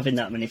 having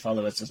that many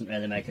followers doesn't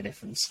really make a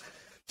difference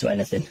to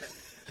anything.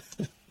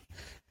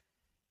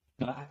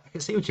 I can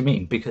see what you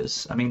mean,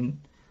 because, I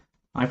mean,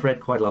 I've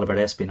read quite a lot about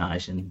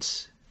espionage, and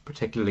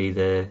particularly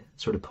the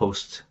sort of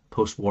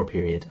post-war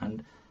period,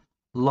 and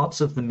lots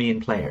of the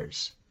main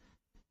players,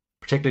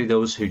 particularly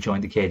those who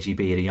joined the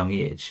KGB at a young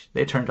age,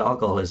 they turned to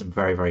alcoholism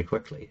very, very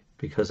quickly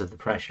because of the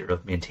pressure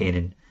of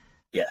maintaining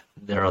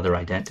their other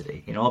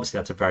identity. You know, obviously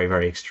that's a very,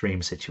 very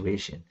extreme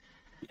situation.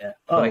 Yeah,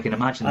 but I can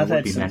imagine there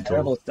would be mental. I've heard some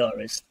terrible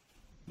stories.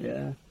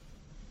 Yeah,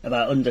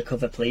 about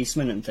undercover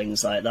policemen and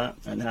things like that,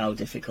 and how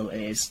difficult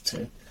it is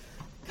to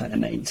kind of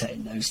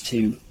maintain those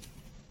two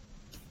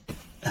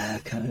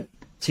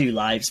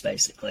lives,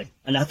 basically.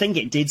 And I think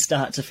it did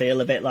start to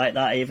feel a bit like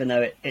that, even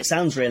though it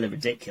sounds really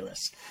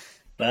ridiculous.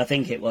 But I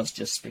think it was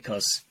just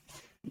because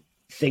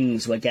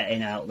things were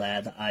getting out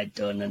there that I'd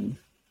done, and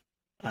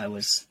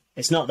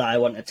it's not that I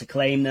wanted to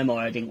claim them or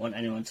I didn't want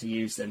anyone to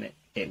use them.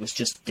 It was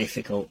just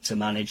difficult to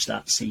manage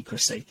that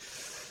secrecy.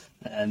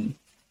 And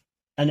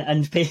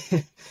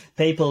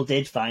people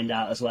did find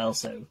out as well.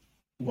 So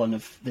one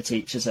of the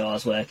teachers who I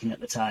was working at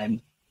the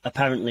time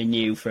apparently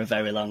knew for a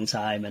very long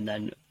time, and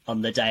then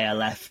on the day I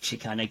left, she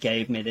kind of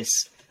gave me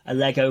a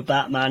Lego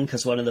Batman,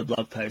 because one of the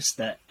blog posts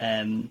that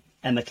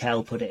Emma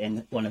Kell put it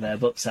in one of her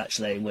books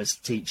actually was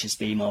Teachers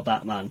Be More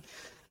Batman.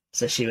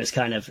 So she was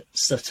kind of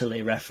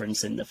subtly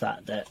referencing the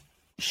fact that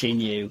she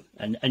knew,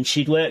 and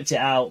she'd worked it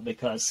out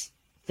because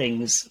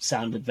things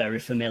sounded very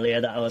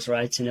familiar that I was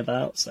writing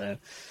about. So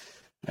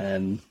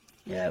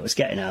yeah, it was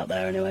getting out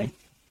there anyway.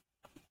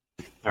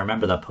 I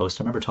remember that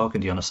post. I remember talking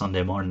to you on a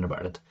Sunday morning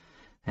about it.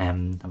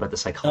 About the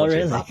psychology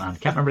of Batman.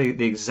 Can't remember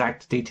the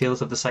exact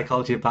details of the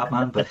psychology of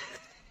Batman, but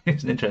it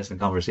was an interesting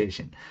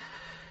conversation.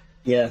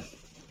 Yeah.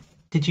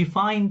 Did you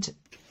find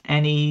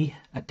any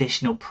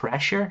additional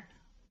pressure?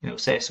 You know,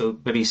 say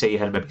you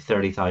had maybe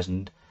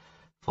 30,000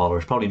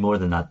 followers, probably more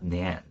than that in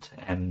the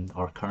end,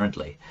 or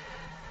currently.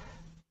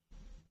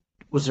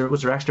 Was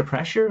there extra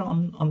pressure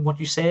on what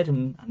you said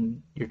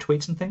and your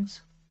tweets and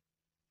things?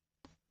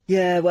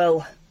 Yeah,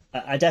 well,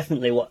 I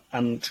definitely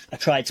I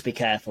tried to be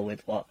careful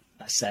with what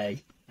I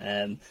say.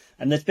 And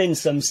there's been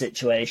some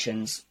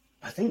situations,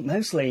 I think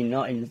mostly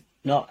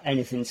not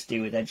anything to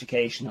do with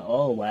education at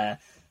all, where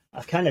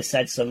I've kind of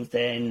said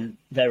something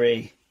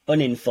very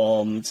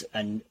uninformed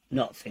and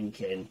not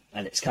thinking,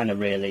 and it's kind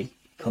of really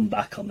come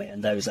back on me.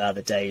 And those are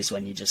the days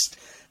when you just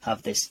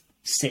have this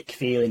sick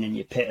feeling in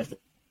your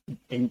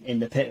in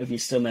the pit of your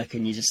stomach,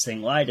 and you just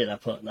think, why did I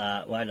put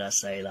that? Why did I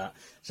say that?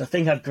 So I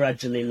think I've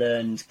gradually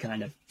learned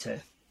kind of to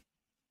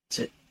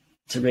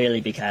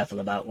really be careful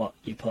about what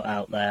you put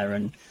out there,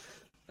 and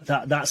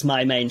that's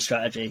my main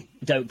strategy.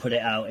 Don't put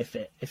it out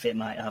if it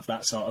might have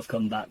that sort of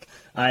comeback.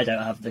 I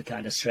don't have the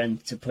kind of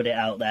strength to put it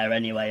out there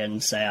anyway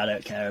and say I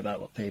don't care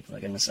about what people are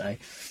going to say.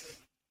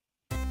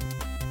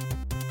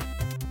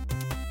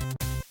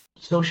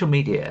 Social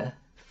media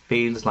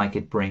feels like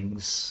it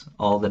brings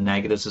all the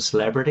negatives of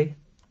celebrity.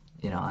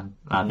 You know,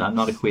 I'm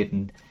not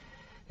equating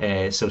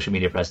social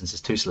media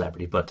presences to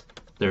celebrity, but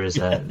there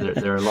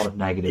are a lot of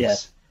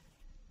negatives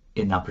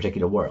in that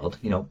particular world.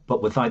 You know,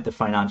 but without the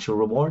financial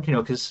reward. You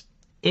know, because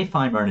if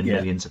I'm earning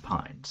millions of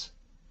pounds,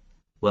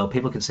 well,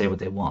 people can say what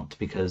they want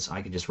because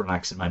I can just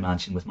relax in my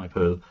mansion with my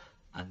pool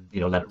and, you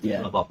know, let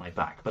it rub off my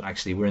back. But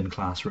actually, we're in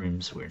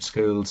classrooms, we're in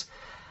schools,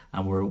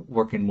 and we're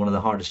working one of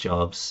the hardest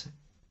jobs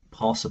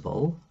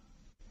possible.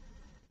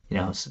 You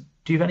know, so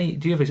do you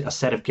have a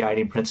set of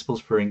guiding principles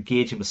for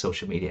engaging with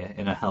social media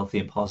in a healthy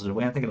and positive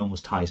way? I think it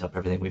almost ties up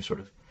everything we've sort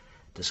of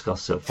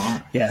discussed so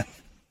far. Yeah,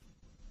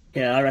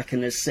 I reckon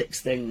there's 6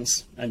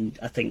 things, and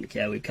I think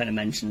we've kind of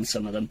mentioned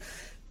some of them.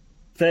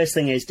 First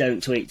thing is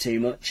don't tweet too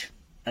much,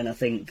 and I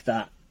think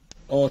that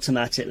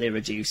automatically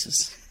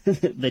reduces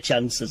the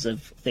chances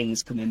of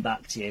things coming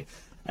back to you.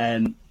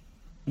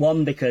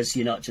 One, because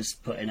you're not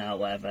just putting out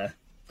whatever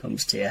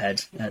comes to your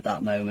head at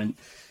that moment.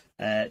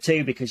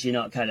 2, because you're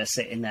not kind of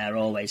sitting there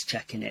always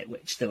checking it,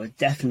 which there were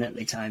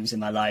definitely times in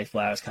my life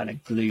where I was kind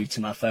of glued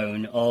to my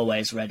phone,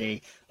 always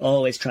ready,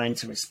 always trying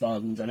to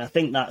respond. And I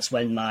think that's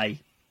when my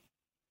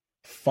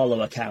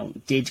follow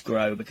account did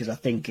grow, because I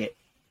think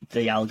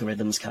the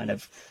algorithms kind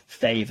of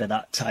favour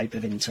that type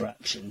of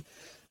interaction.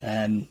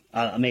 I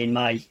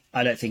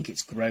don't think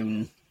it's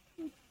grown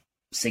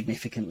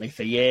significantly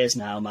for years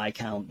now, my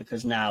account,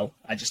 because now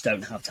I just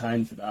don't have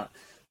time for that.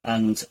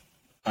 And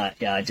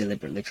I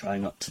deliberately try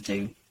not to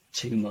do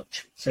too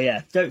much. So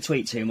yeah, don't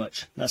tweet too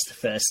much. That's the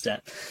first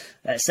step.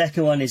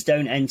 Second one is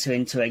don't enter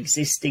into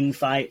existing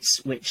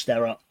fights, which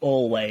there are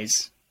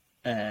always,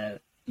 they're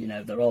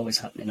always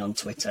happening on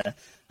Twitter,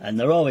 and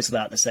they're always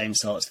about the same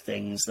sorts of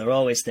things. They're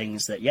always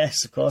things that,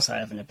 yes, of course I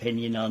have an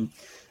opinion on,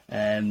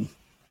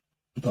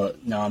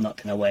 but no, I'm not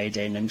going to wade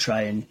in and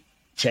try and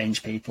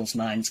change people's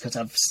minds, because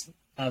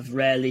I've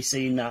rarely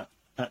seen that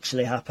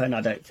actually happen.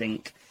 I don't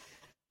think,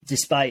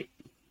 despite,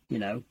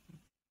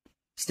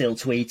 still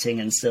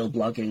tweeting and still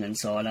blogging and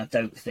so on, I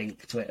don't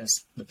think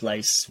Twitter's the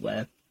place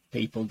where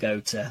people go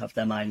to have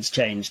their minds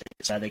changed.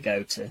 It's where they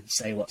go to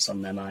say what's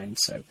on their mind.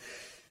 So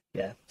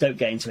yeah, don't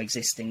get into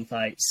existing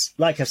fights.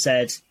 Like I've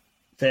said,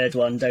 third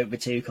one, don't be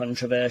too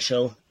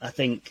controversial. I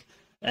think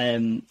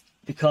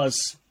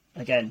because,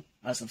 again,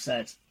 as I've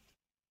said,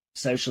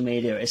 social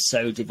media is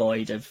so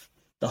devoid of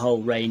the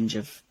whole range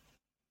of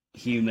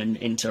human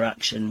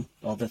interaction,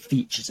 or the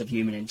features of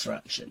human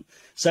interaction.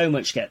 So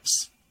much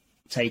gets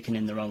taken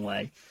in the wrong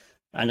way,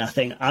 and I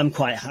think I'm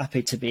quite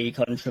happy to be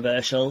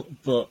controversial,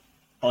 but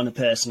on a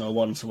personal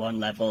one-to-one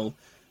level,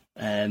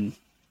 and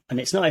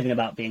it's not even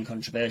about being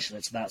controversial,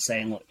 it's about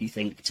saying what you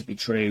think to be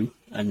true.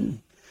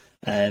 And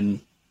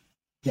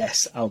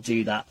yes, I'll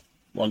do that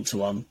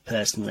one-to-one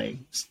personally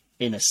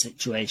in a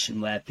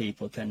situation where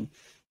people can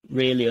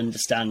really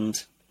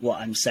understand what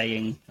I'm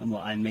saying and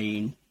what I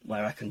mean,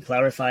 where I can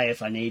clarify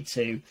if I need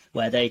to,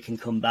 where they can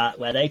come back,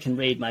 where they can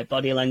read my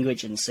body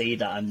language and see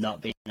that I'm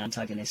not being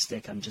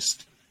antagonistic, I'm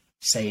just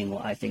saying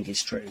what I think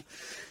is true.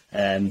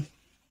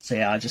 So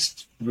yeah, I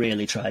just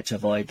really try to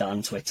avoid that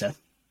on Twitter.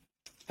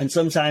 And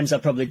sometimes I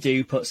probably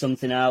do put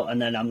something out and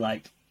then I'm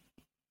like,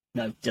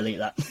 no, delete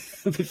that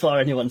before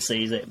anyone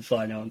sees it,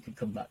 before anyone can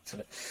come back to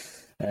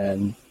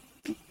it.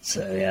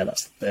 So yeah,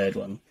 that's the third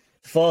one.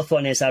 The fourth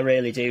one is I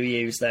really do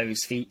use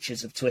those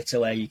features of Twitter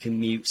where you can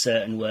mute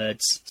certain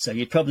words. So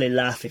you'd probably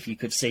laugh if you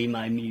could see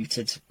my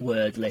muted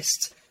word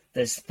list.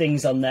 There's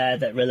things on there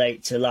that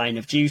relate to Line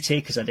of Duty,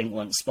 because I didn't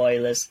want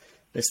spoilers.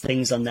 There's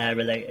things on there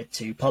related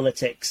to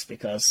politics,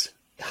 because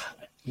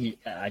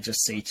I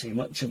just see too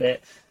much of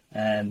it.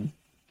 And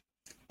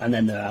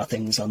then there are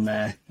things on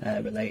there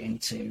relating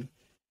to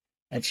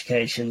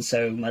education.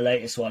 So my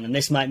latest one, and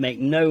this might make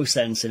no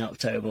sense in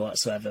October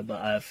whatsoever,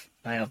 but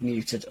I have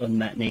muted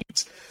unmet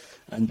needs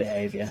and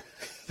behaviour,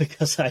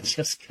 because I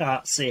just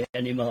can't see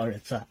any more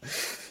of that.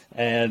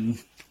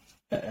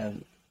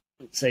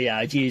 So yeah,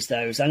 I'd use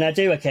those, and I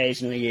do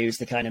occasionally use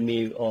the kind of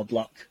mute or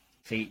block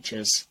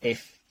features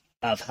if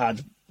I've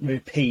had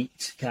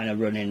repeat kind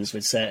of run-ins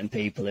with certain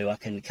people who I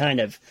can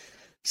kind of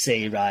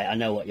see, right, I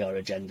know what your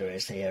agenda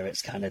is here.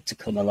 It's kind of to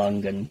come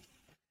along and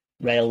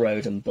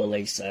railroad and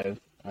bully, so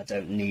I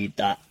don't need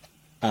that,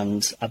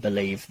 and I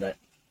believe that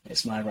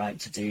it's my right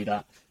to do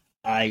that.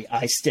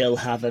 I still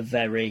have a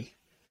very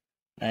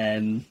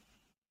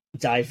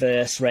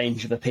diverse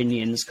range of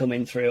opinions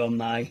coming through on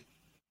my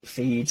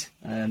feed.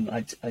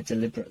 I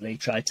deliberately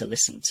try to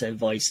listen to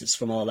voices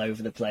from all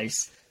over the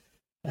place,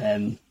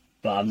 but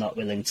I'm not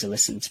willing to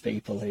listen to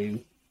people who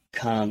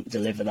can't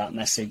deliver that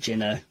message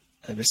in a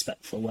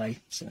respectful way.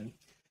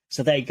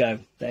 So they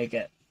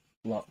get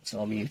blocked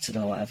or muted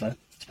or whatever,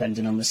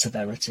 depending on the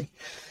severity.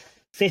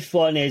 Fifth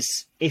one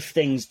is, if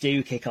things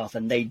do kick off,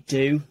 and they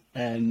do,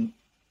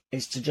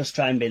 is to just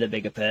try and be the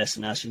bigger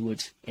person as you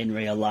would in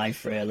real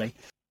life, really.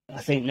 I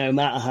think no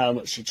matter how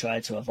much you try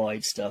to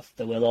avoid stuff,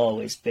 there will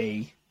always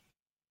be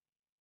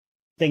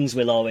things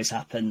will always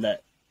happen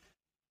that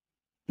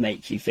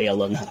make you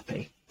feel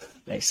unhappy,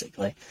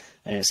 basically.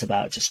 And it's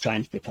about just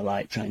trying to be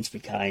polite, trying to be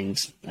kind,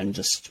 and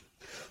just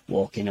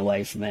walking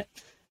away from it.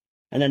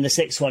 And then the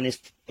sixth one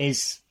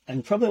is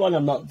and probably one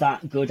I'm not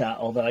that good at,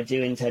 although I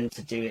do intend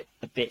to do it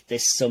a bit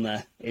this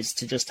summer, is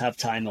to just have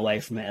time away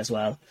from it as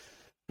well.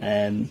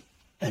 And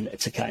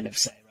to kind of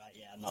say, right,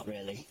 yeah, I'm not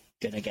really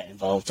going to get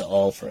involved at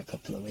all for a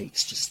couple of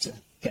weeks, just to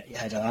get your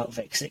head out of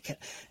it. 'Cause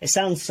it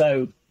sounds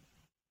so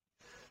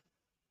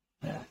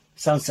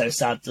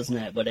sad, doesn't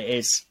it? But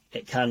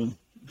it can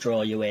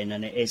draw you in,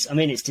 and it is. I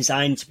mean, it's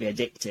designed to be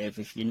addictive.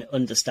 If you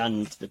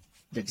understand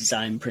the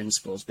design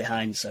principles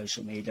behind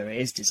social media, it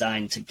is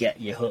designed to get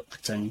you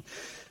hooked, and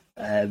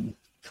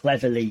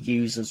cleverly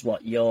uses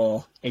what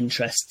your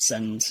interests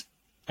and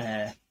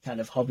kind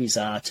of hobbies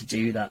are to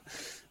do that.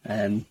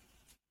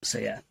 So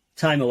yeah,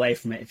 time away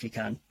from it if you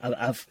can.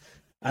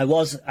 I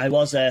was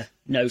a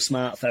no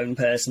smartphone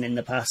person in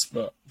the past,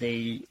 but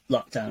the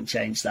lockdown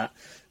changed that,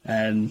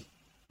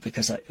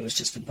 because it was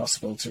just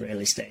impossible to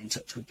really stay in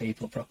touch with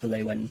people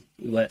properly when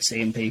we weren't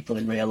seeing people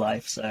in real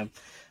life. So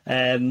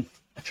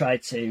I try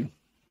to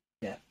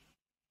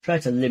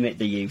limit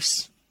the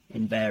use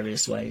in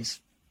various ways.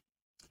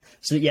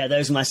 So yeah,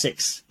 those are my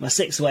six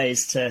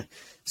ways to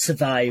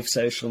survive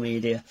social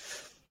media.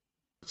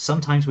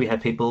 Sometimes we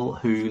have people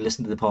who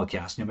listen to the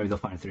podcast, maybe they'll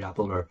find it through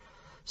Apple or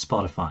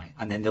Spotify,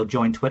 and then they'll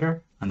join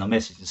Twitter and they'll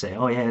message and say,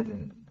 oh yeah,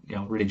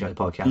 really enjoy the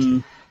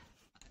podcast.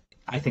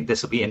 I think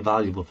this will be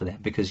invaluable for them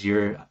because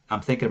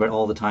I'm thinking about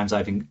all the times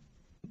I've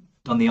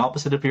done the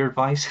opposite of your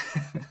advice.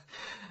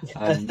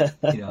 And,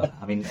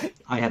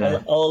 I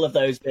had all of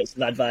those bits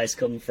of advice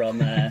come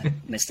from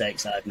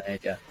mistakes I've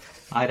made. Yeah.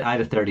 I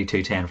had a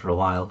 3210 for a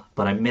while,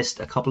 but I missed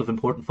a couple of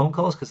important phone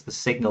calls because the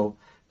signal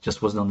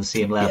just wasn't on the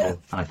same level. Yeah.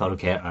 And I thought,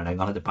 okay, all right, I'm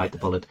going to bite the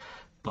bullet,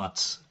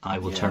 but I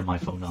will turn my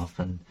phone off.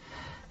 And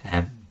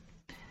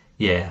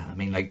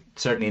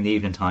certainly in the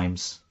evening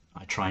times,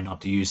 I try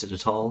not to use it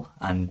at all.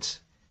 And,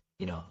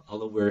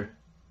 although we're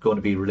going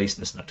to be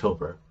releasing this in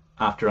October,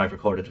 after I've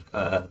recorded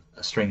a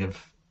string of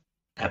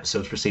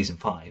episodes for season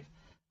 5, I'm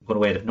going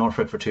away to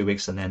Norfolk for 2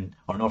 weeks, or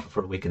Norfolk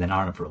for a week, and then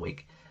Ireland for a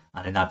week.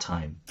 And in that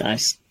time,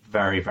 nice.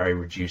 Very, very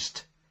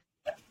reduced,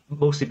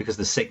 mostly because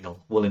the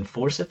signal will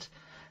enforce it.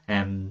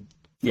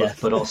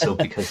 But also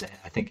because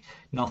I think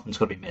nothing's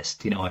going to be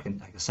missed. I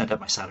can send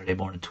out my Saturday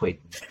morning tweet.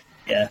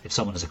 Yeah. If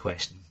someone has a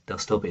question, they'll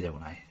still be there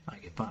when I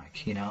get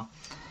back.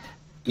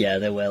 Yeah,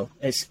 they will.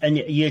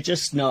 You're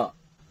just not.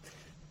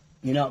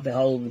 You're not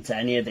beholden to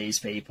any of these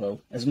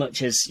people as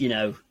much as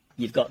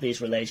you've got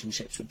these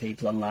relationships with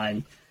people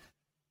online,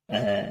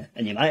 and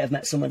you might have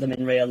met some of them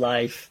in real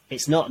life.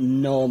 It's not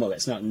normal.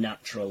 It's not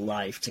natural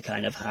life to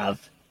kind of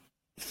have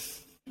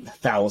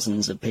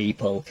thousands of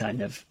people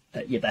kind of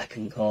at your beck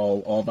and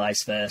call, or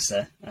vice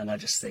versa. And I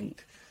just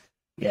think,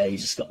 you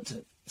just got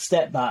to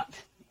step back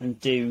and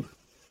do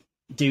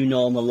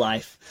normal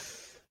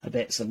life a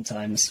bit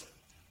sometimes.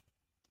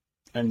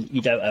 And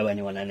you don't owe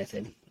anyone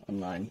anything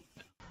online.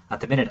 At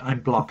the minute,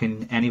 I'm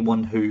blocking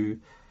anyone who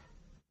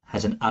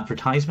has an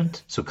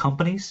advertisement, so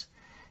companies,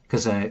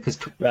 because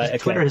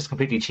Twitter has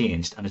completely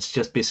changed, and it's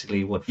just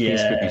basically what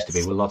Facebook used to be,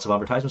 with lots of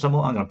advertisements. I'm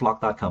going to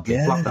block that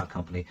company, block that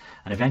company,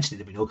 and eventually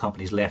there'll be no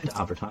companies left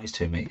to advertise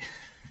to me.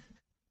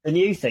 The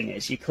new thing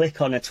is you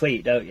click on a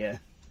tweet, don't you?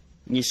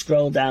 And you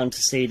scroll down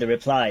to see the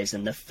replies,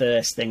 and the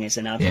first thing is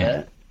an advert.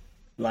 Yeah.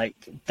 Like,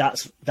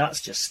 that's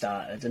just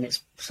started, and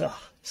it's so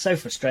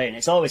frustrating.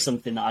 It's always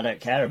something that I don't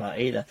care about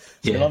either.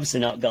 So they've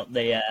obviously not got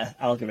the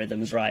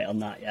algorithms right on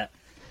that yet.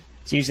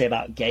 It's usually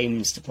about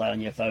games to play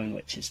on your phone,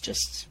 which is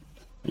just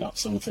not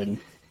something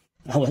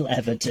I will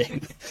ever do.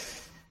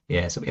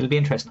 Yeah, so it'll be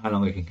interesting how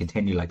long we can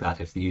continue like that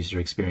if the user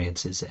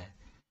experience is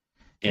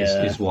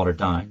watered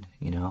down,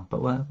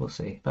 But we'll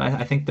see. But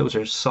I think those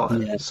are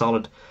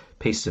solid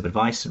pieces of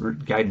advice,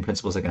 guiding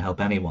principles that can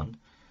help anyone,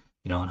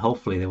 and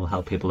hopefully they will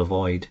help people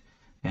avoid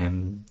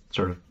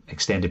sort of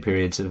extended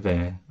periods of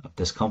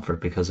discomfort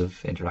because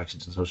of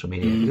interactions on social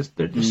media. Because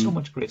there's so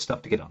much great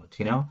stuff to get on it,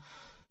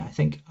 I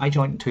think I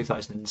joined in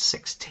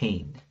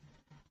 2016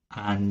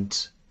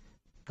 and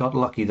got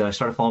lucky that I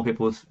started following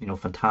people with,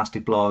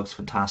 fantastic blogs,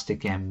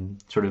 fantastic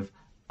sort of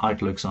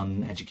outlooks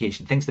on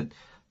education, things that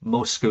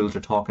most schools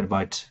are talking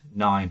about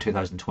now in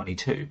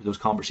 2022. Those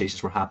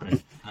conversations were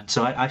happening. And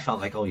so I felt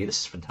like, oh yeah,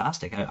 this is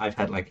fantastic. I've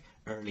had like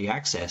early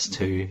access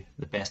to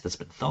the best that's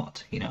been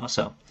thought,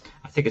 So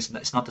I think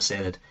it's not to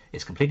say that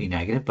it's completely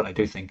negative, but I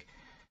do think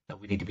that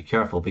we need to be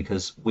careful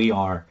because we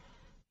are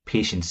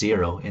patient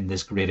zero in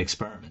this great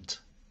experiment,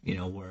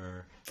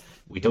 where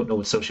we don't know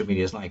what social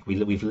media is like.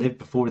 We've lived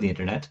before the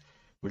internet.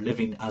 We're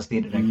living as the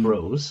internet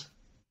grows.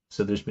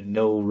 So there's been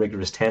no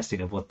rigorous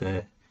testing of what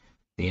the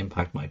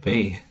impact might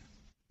be.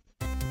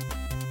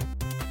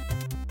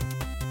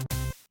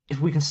 If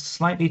we can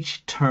slightly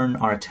turn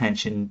our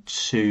attention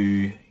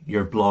to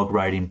your blog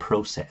writing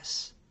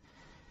process,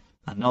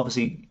 and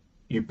obviously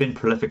you've been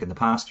prolific in the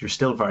past, you're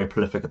still very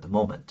prolific at the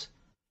moment.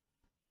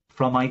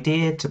 From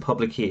idea to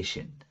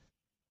publication,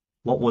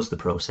 what was the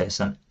process,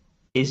 and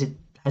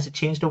has it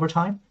changed over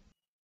time?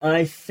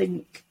 I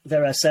think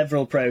there are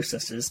several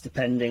processes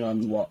depending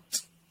on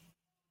what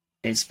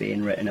is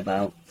being written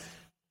about,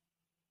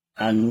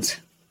 and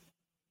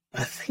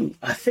I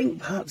think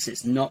perhaps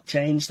it's not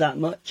changed that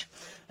much.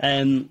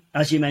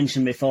 As you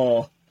mentioned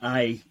before,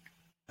 I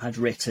had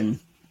written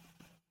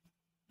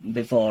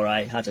before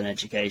I had an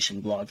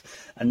education blog,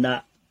 and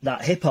that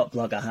hip hop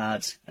blog I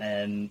had,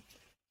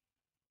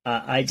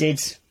 I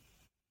did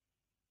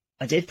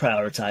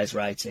prioritize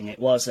writing. It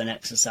was an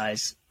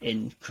exercise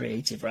in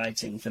creative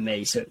writing for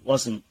me, so it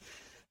wasn't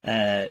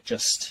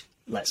just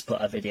let's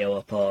put a video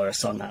up or a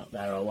song out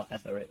there or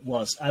whatever.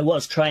 I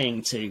was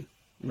trying to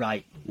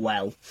write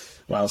well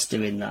whilst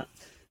doing that.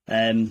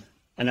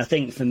 And I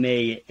think for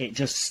me, it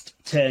just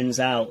turns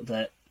out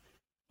that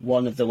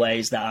one of the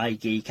ways that I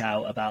geek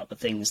out about the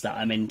things that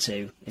I'm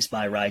into is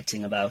by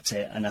writing about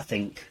it. And I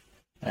think,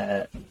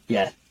 I'm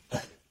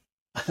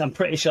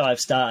pretty sure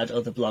I've started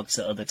other blogs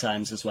at other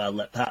times as well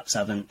that perhaps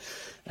haven't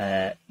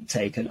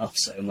taken off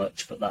so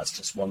much, but that's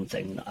just one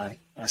thing that I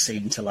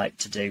seem to like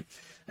to do.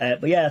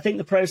 But yeah, I think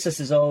the process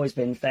has always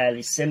been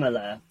fairly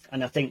similar.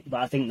 And I think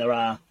there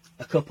are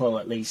a couple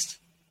at least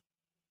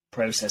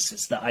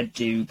processes that I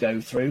do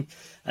go through.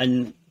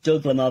 And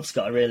Doug Lemov's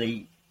got a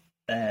really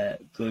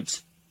good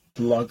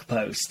blog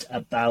post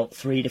about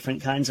 3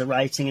 different kinds of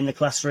writing in the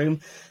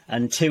classroom,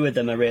 and 2 of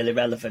them are really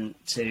relevant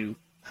to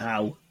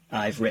how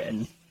I've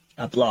written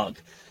a blog.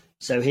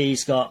 So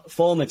he's got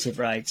formative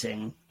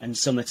writing and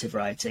summative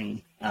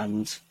writing,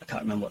 and I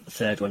can't remember what the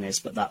third one is,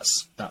 but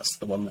that's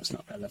the one that's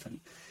not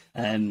relevant.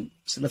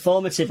 So the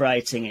formative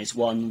writing is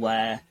one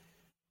where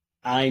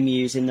I'm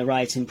using the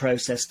writing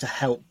process to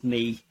help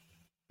me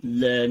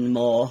learn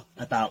more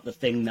about the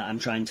thing that I'm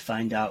trying to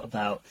find out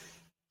about,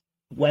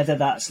 whether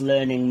that's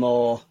learning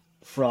more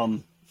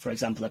from, for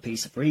example, a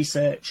piece of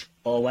research,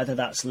 or whether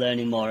that's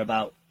learning more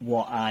about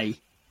what I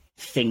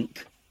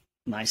think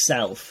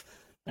myself.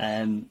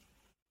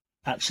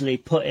 Actually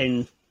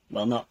putting,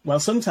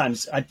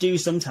 sometimes I do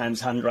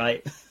sometimes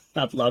handwrite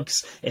my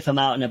blogs. If I'm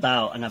out and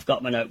about and I've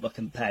got my notebook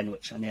and pen,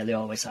 which I nearly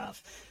always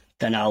have,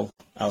 then I'll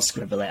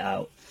scribble it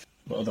out.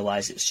 But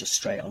otherwise it's just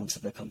straight onto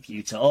the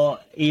computer, or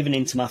even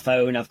into my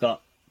phone. I've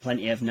got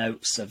plenty of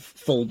notes of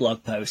full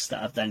blog posts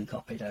that I've then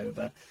copied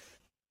over.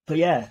 But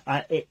yeah,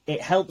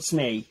 it helps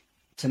me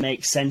to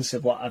make sense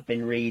of what I've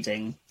been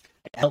reading.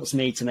 It helps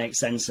me to make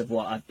sense of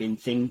what I've been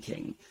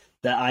thinking,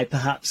 that I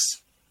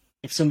perhaps,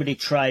 if somebody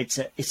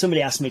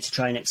asked me to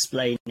try and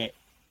explain it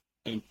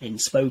in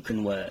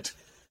spoken word,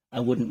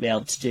 I wouldn't be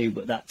able to do.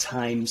 But that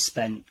time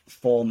spent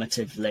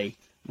formatively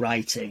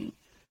writing,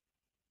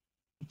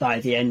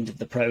 by the end of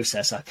the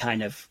process, I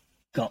kind of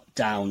got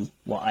down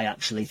what I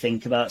actually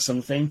think about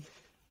something.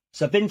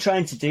 So I've been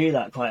trying to do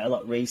that quite a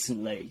lot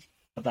recently,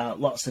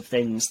 about lots of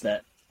things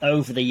that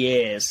over the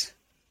years,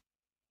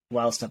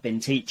 whilst I've been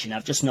teaching,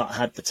 I've just not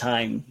had the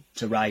time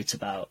to write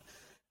about,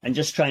 and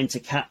just trying to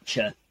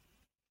capture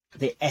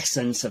the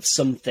essence of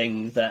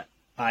something that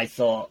I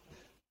thought,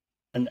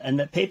 and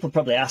that people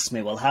probably ask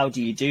me, well, how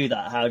do you do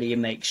that? How do you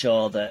make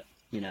sure that,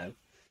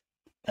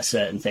 a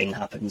certain thing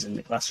happens in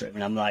the classroom?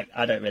 And I'm like,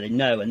 I don't really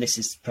know. And this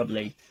is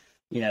probably,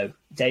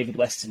 David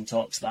Weston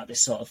talks about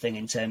this sort of thing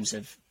in terms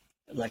of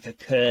like a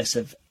curse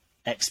of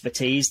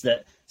expertise,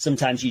 that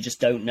sometimes you just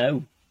don't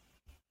know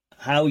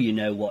how you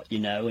know what you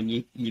know, and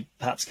you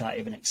perhaps can't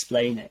even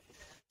explain it.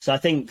 So I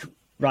think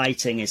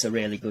writing is a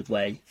really good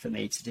way for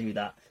me to do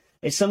that.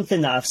 It's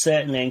something that I've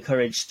certainly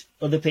encouraged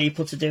other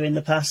people to do in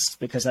the past,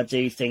 because I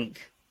don't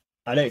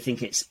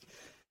think it's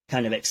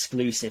kind of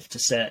exclusive to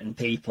certain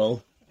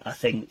people. I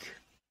think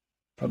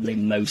probably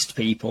most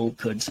people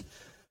could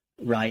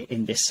write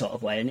in this sort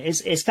of way, and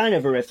it's kind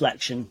of a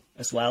reflection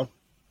as well,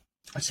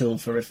 a tool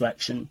for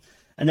reflection.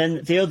 And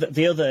then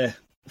the other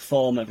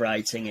form of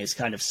writing is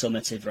kind of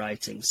summative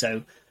writing.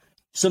 So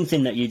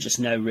something that you just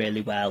know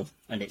really well,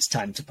 and it's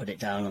time to put it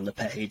down on the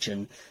page,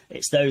 and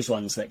it's those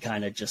ones that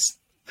kind of just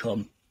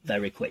come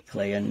very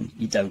quickly, and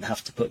you don't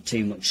have to put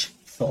too much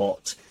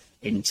thought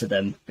into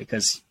them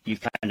because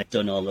you've kind of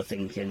done all the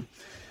thinking.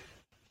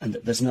 And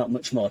there's not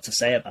much more to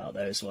say about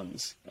those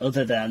ones,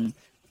 other than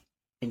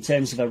in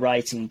terms of a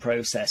writing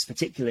process,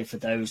 particularly for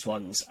those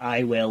ones,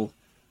 I will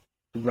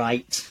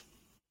write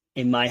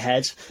in my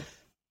head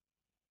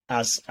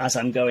as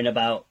I'm going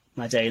about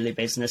my daily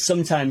business.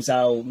 Sometimes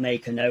I'll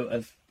make a note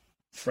of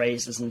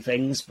phrases and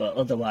things, but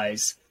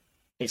otherwise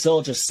it's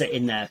all just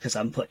sitting there because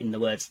I'm putting the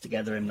words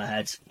together in my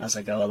head as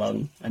I go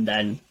along, and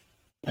then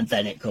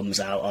it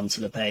comes out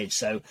onto the page.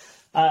 So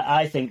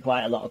I think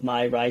quite a lot of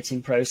my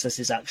writing process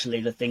is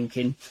actually the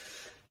thinking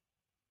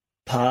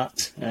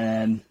part,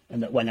 and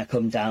that when I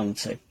come down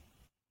to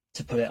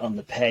put it on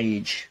the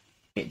page,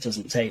 it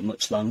doesn't take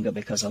much longer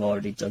because I've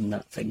already done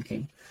that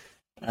thinking.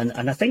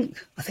 And I think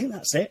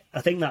that's it.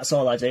 I think that's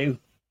all I do.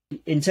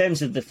 In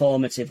terms of the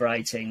formative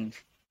writing,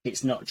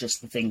 it's not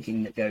just the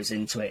thinking that goes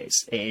into it.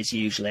 It is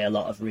usually a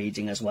lot of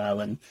reading as well,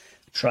 and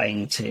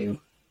trying to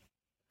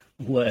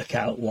work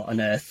out what on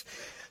earth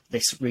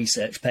this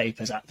research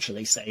paper is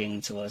actually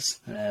saying to us.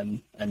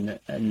 And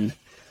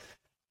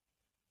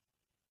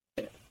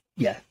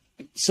yeah,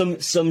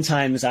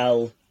 sometimes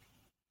I'll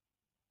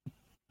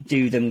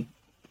do them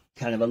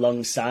kind of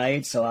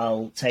alongside. So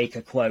I'll take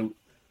a quote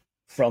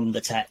from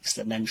the text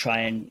and then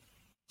try and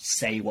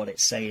say what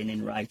it's saying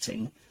in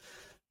writing,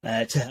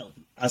 to help,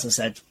 as I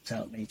said, to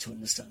help me to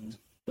understand.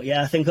 But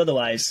yeah, I think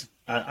otherwise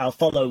I'll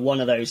follow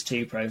one of those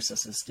 2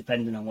 processes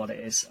depending on what it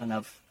is, and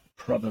I've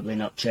probably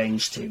not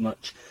changed too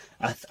much.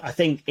 I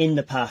think in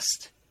the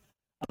past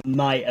I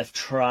might have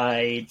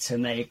tried to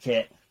make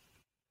it.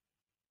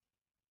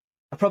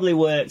 I probably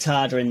worked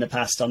harder in the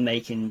past on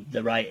making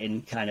the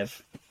writing kind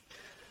of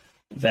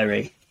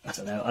very, I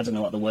don't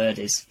know what the word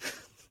is,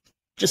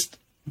 just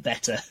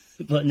better.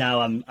 But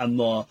now I'm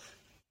more,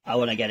 I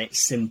want to get it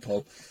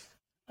simple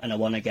and I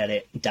want to get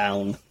it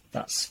down.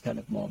 That's kind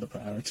of more the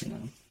priority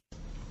now.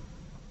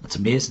 That's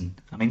amazing.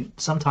 I mean,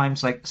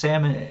 sometimes, like, say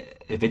I'm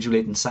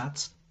invigilating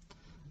SATs,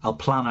 I'll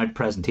plan out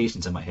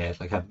presentations in my head,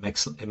 like have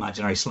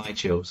imaginary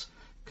slideshows,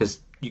 because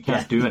you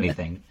can't do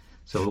anything.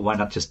 So why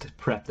not just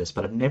prep this?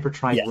 But I've never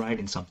tried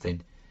writing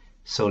something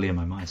solely in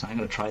my mind, so I'm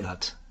going to try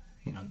that.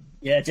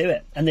 Yeah, do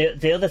it. And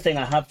the other thing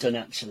I have done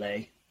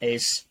actually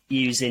is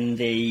using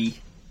the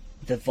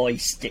the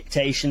voice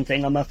dictation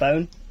thing on my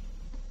phone.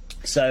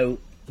 So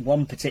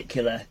one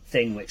particular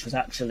thing, which was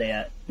actually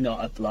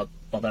not a blog,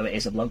 although it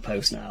is a blog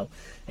post now,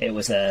 it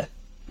was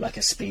like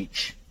a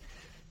speech.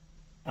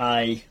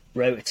 I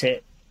wrote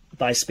it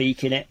by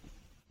speaking it,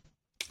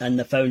 and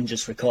the phone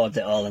just recorded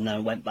it all, and then I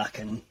went back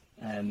and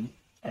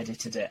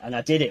edited it. And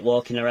I did it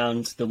walking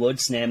around the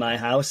woods near my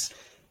house,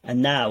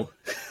 and now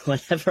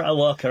whenever I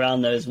walk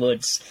around those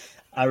woods,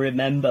 I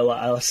remember what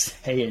I was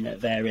saying at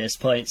various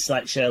points,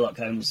 like Sherlock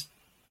Holmes'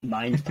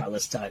 mind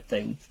palace type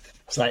thing.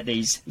 It's like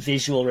these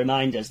visual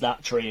reminders.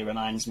 That tree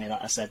reminds me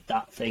that I said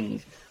that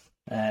thing.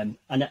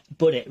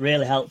 But it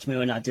really helped me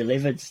when I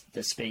delivered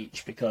the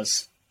speech,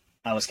 because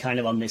I was kind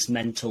of on this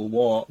mental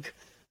walk,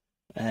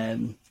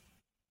 and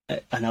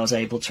I was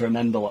able to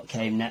remember what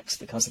came next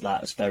because of that.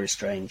 It was very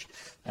strange.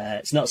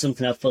 It's not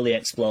something I've fully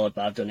explored,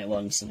 but I've done it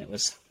once, and it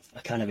was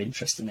a kind of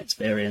interesting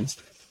experience.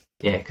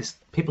 Yeah, because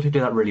people who do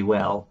that really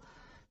well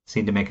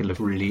seem to make it look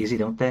really easy,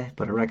 don't they?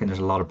 But I reckon there's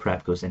a lot of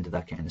prep goes into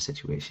that kind of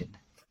situation.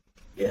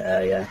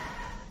 Yeah,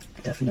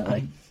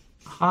 definitely.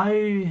 How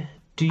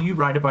do you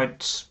write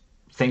about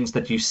things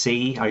that you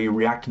see? Are you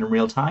reacting in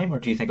real time, or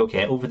do you think,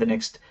 okay, over the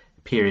next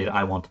period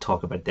I want to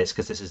talk about this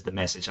because this is the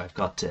message I've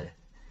got to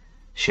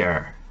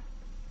share?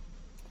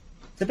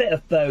 It's a bit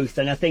of both,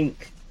 and I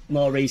think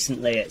more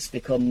recently it's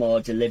become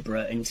more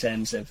deliberate in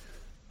terms of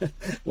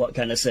what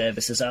kind of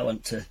services I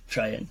want to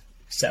try and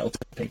sell to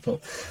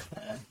people.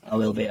 I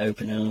will be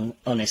open and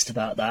honest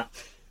about that.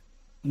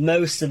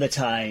 Most of the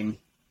time,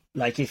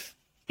 like if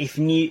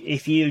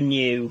you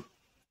knew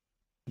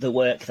the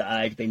work that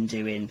I'd been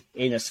doing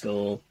in a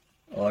school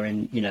or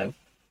in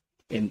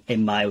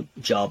my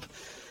job,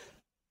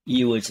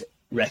 you would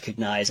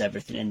recognise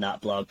everything in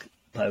that blog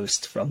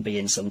post from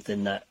being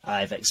something that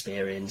I've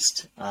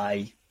experienced.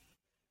 I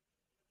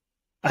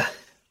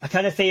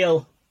kind of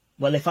feel,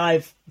 well, if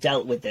I've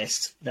dealt with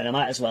this, then I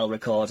might as well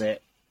record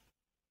it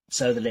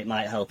so that it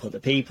might help other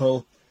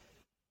people.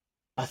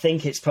 I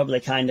think it's probably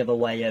kind of a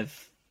way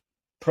of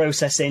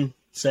processing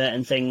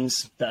certain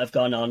things that have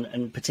gone on,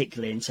 and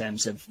particularly in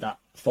terms of that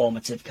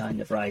formative kind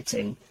of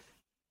writing,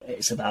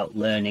 it's about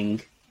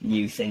learning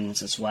new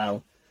things as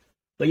well.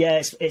 But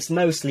yeah, it's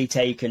mostly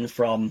taken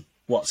from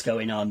what's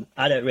going on.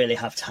 I don't really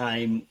have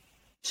time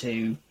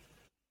to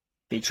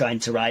be trying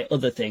to write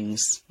other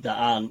things that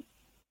aren't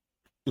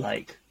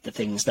like the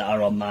things that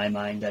are on my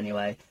mind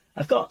anyway.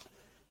 I've got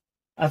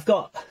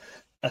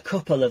a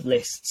couple of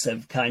lists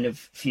of kind of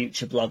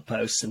future blog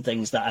posts and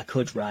things that I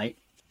could write,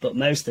 but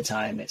most of the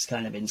time it's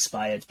kind of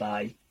inspired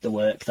by the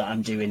work that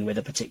I'm doing with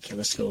a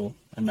particular school,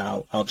 and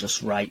I'll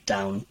just write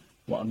down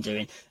what I'm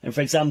doing. And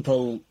for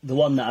example, the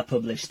one that I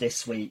published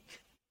this week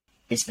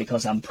is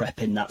because I'm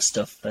prepping that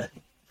stuff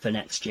for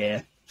next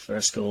year for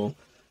a school,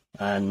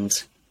 and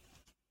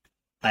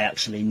I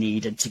actually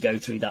needed to go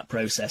through that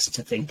process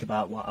to think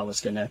about what I was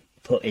going to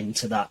put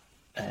into that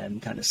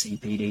kind of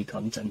CPD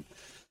content.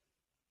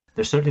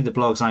 There's certainly the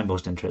blogs I'm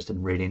most interested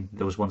in reading,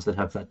 those ones that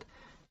have that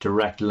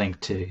direct link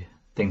to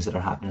things that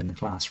are happening in the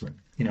classroom.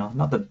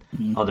 Not that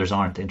others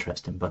aren't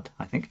interesting, but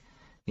I think,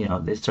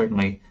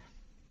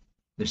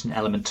 there's an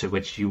element to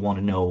which you want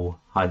to know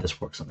how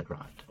this works on the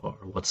ground, or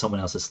what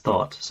someone else has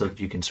thought, so that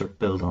you can sort of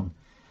build on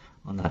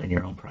that in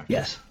your own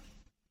practice.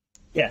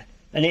 Yeah.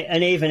 And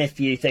even if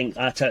you think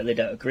I totally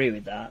don't agree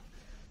with that,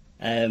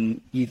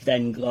 you've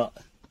then got,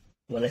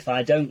 well, if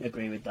I don't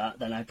agree with that,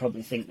 then I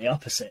probably think the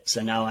opposite.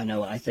 So now I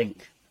know what I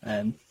think.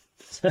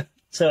 So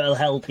it'll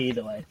help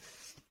either way.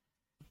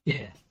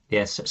 Yeah.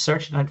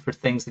 Searching out for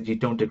things that you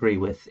don't agree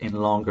with in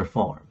longer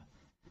form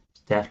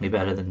is definitely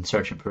better than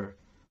searching for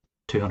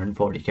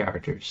 240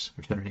 characters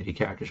or 280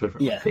 characters, whatever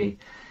it might be.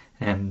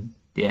 And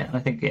I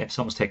think if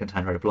someone's taken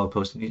time to write a blog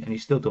post and you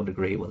still don't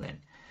agree, well then,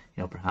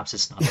 perhaps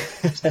it's not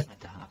meant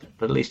to happen.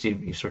 But at least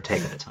you've sort of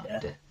taken the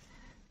time to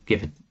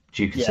give it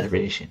due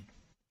consideration.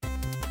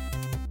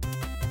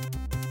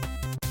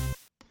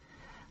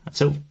 And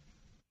so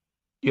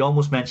you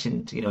almost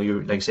mentioned,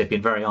 you're, like I said,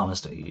 being very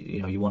honest.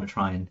 You want to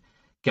try and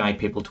guide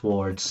people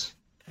towards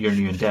your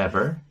new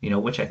endeavor,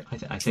 which I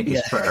think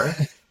is fair,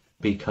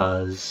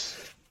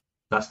 because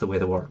that's the way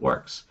the world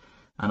works.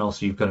 And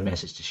also you've got a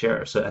message to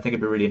share. So I think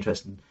it'd be really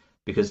interesting,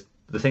 because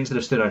the things that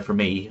have stood out for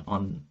me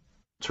on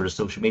sort of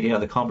social media,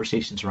 the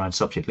conversations around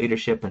subject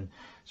leadership and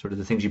sort of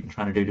the things you've been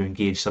trying to do to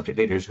engage subject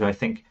leaders, who I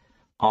think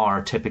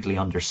are typically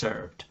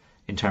underserved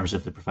in terms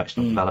of the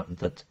professional development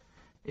that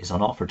is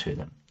on offer to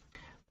them.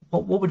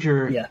 What would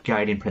your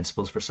guiding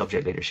principles for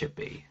subject leadership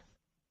be?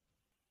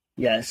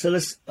 Yeah, so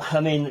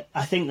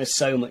I think there's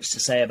so much to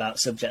say about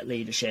subject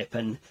leadership,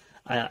 and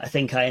I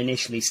think I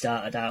initially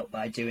started out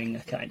by doing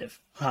a kind of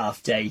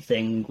half-day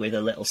thing with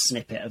a little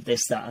snippet of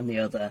this, that and the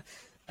other,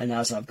 and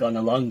as I've gone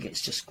along,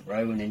 it's just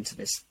grown into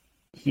this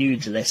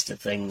huge list of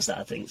things that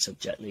I think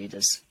subject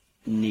leaders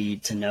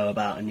need to know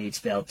about and need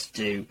to be able to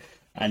do.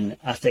 And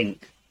I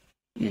think,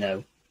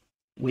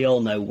 we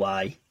all know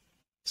why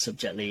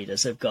subject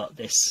leaders have got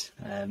this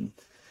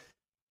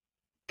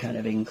kind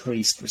of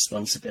increased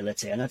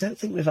responsibility, and I don't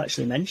think we've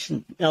actually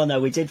mentioned. Oh no,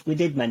 we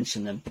did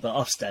mention them, but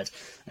Ofsted,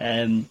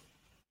 and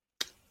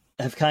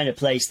have kind of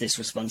placed this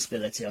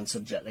responsibility on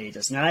subject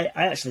leaders. And I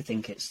actually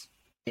think it's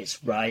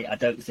right. I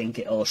don't think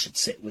it all should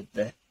sit with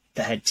the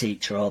head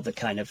teacher or the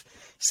kind of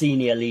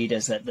senior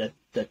leaders at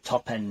the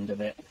top end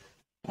of it,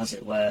 as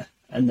it were.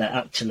 And that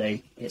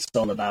actually it's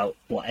all about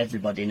what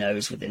everybody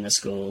knows within the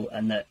school.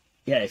 And that,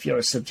 yeah, if you're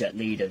a subject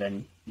leader,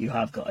 then you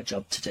have got a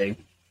job to do.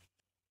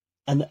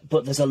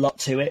 But there's a lot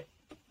to it.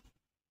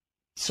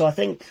 So I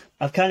think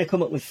I've kind of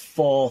come up with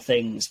 4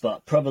 things,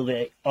 but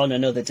probably on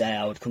another day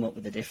I would come up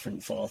with a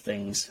different 4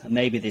 things. And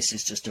maybe this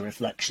is just a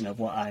reflection of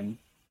what I'm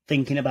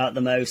thinking about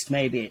the most.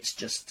 Maybe it's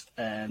just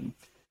a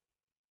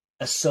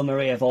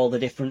summary of all the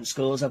different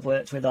schools I've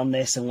worked with on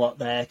this and what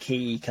their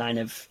key kind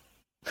of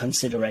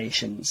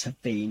considerations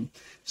have been.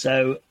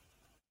 So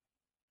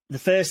the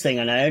first thing,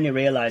 and I only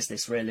realised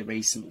this really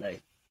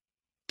recently,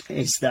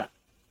 is that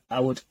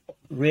I would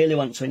really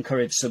want to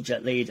encourage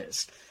subject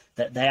leaders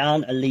that they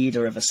aren't a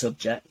leader of a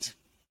subject,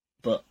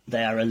 but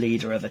they are a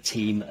leader of a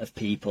team of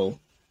people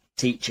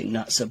teaching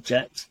that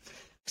subject.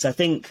 Because I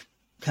think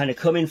kind of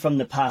coming from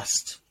the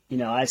past, you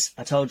know,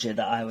 I told you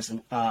that I was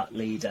an art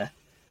leader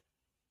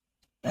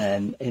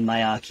in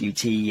my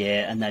RQT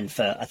year, and then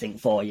for, I think,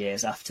 4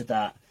 years after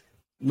that.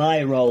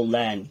 My role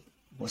then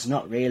was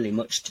not really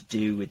much to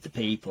do with the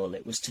people.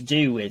 It was to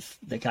do with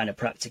the kind of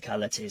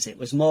practicalities. It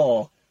was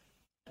more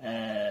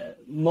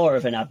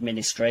of an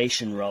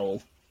administration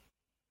role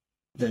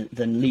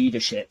than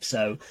leadership.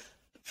 So,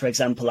 for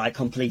example, I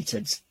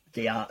completed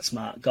the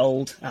ArtSmart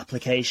Gold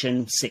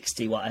application,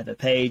 60 whatever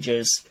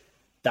pages.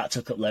 That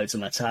took up loads of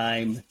my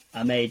time.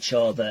 I made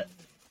sure that,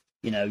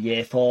 you know,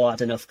 year 4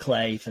 had enough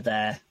clay for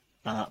their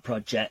art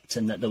project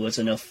and that there was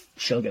enough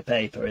sugar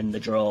paper in the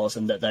drawers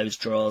and that those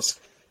drawers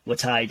were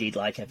tidied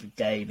like every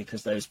day,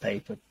 because those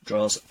paper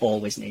drawers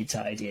always need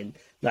tidying.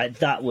 Like,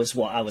 that was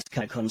what I was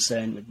kind of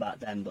concerned with back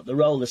then. But the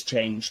role has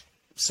changed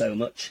so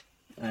much.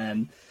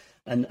 And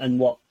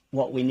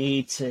what we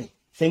need to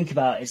think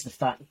about is the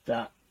fact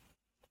that,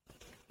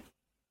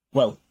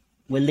 well,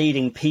 we're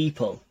leading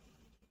people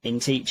in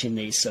teaching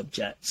these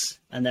subjects,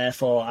 and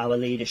therefore our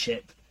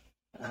leadership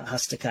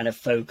has to kind of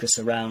focus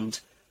around,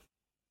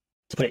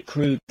 to put it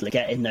crudely,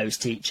 getting those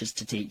teachers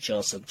to teach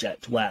your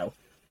subject well.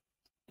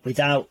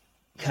 Without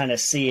kind of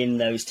seeing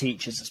those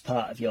teachers as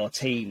part of your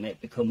team,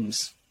 it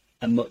becomes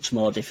a much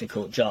more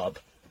difficult job.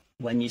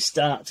 When you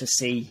start to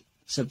see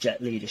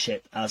subject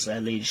leadership as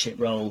a leadership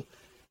role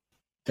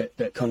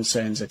that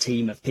concerns a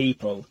team of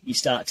people, you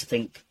start to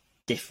think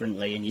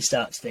differently, and you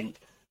start to think,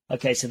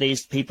 okay, so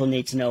these people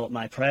need to know what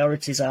my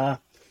priorities are.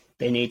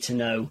 They need to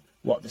know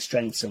what the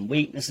strengths and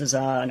weaknesses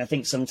are. And I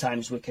think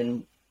sometimes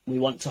we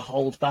want to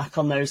hold back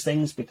on those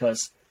things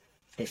because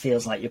it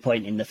feels like you're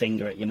pointing the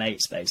finger at your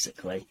mates,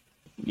 basically.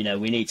 You know,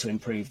 we need to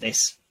improve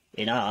this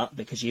in art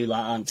because you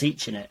lot aren't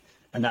teaching it.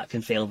 And that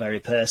can feel very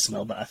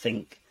personal. But I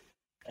think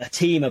a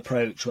team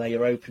approach where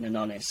you're open and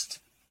honest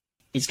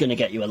is going to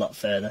get you a lot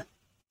further.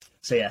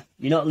 So yeah,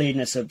 you're not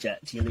leading a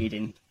subject, you're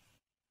leading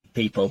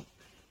people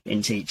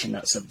in teaching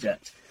that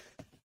subject.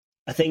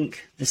 I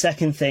think the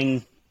second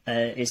thing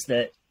is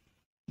that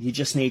you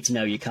just need to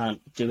know you can't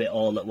do it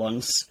all at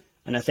once.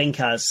 And I think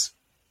as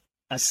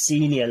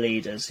senior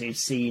leaders who've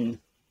seen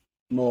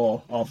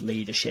more of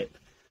leadership,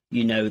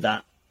 you know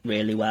that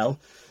really well,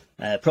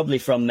 probably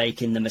from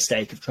making the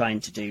mistake of trying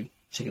to do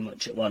too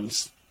much at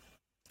once.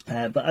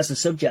 But as a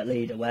subject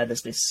leader, where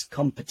there's this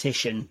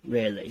competition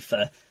really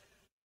for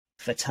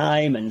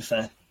time and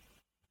for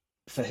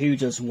who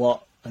does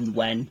what and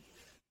when,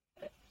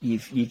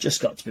 you've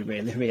just got to be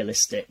really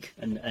realistic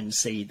and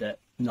see that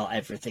not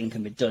everything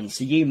can be done.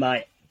 So you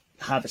might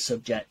have a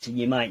subject and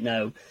you might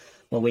know,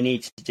 well, we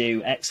need to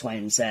do X, Y,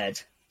 and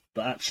Z,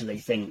 but actually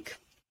think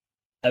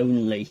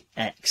only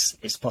X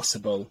is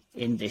possible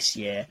in this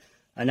year.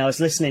 And I was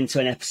listening to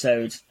an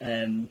episode,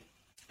 and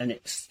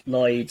it's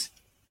Lloyd.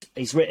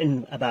 He's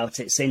written about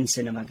it since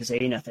in a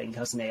magazine, I think,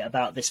 hasn't he?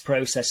 About this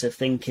process of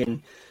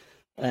thinking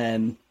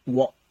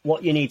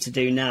what you need to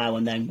do now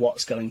and then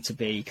what's going to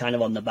be kind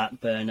of on the back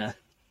burner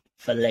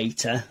for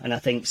later. And I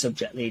think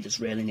subject leaders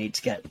really need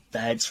to get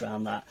their heads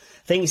around that.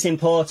 I think it's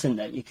important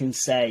that you can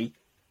say,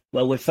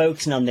 well, we're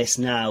focusing on this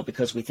now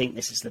because we think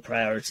this is the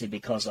priority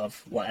because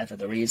of whatever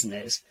the reason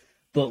is.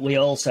 But we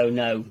also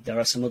know there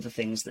are some other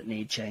things that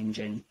need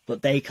changing,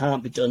 but they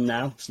can't be done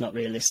now. It's not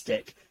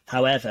realistic.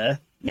 However,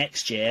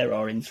 next year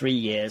or in 3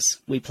 years,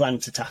 we plan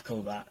to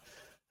tackle that.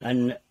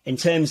 And in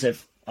terms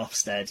of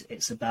Ofsted,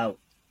 it's about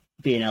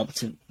being able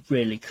to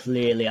really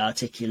clearly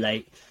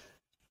articulate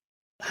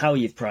how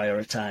you've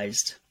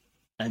prioritised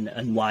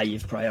and why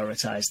you've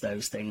prioritised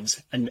those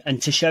things,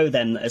 and to show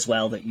them as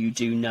well that you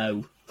do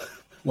know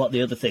what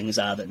the other things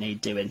are that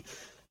need doing,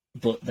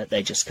 but that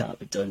they just can't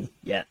be done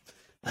yet.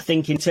 I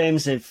think in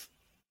terms of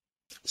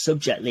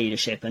subject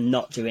leadership and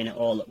not doing it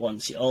all at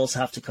once, you also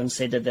have to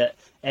consider that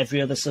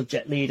every other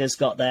subject leader's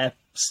got their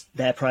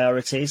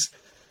priorities,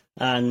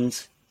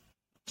 and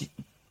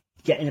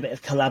getting a bit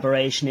of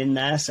collaboration in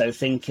there. So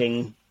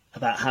thinking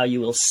about how you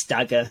will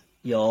stagger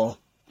your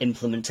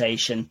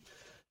implementation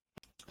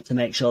to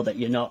make sure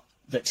that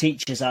that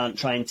teachers aren't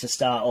trying to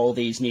start all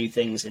these new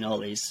things in all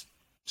these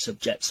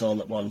subjects all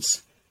at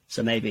once.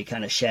 So maybe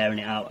kind of sharing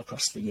it out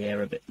across the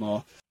year a bit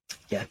more.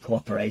 Yeah,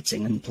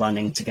 cooperating and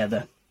planning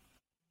together.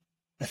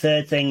 The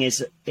third thing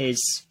is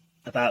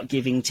about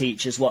giving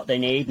teachers what they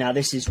need. Now,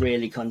 this is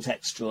really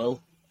contextual.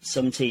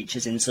 Some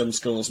teachers in some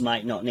schools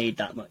might not need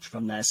that much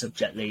from their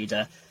subject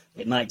leader.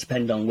 It might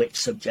depend on which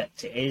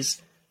subject it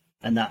is.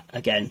 And that,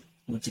 again,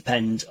 would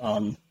depend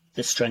on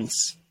the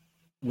strengths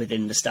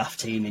within the staff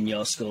team in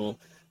your school.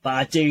 But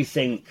I do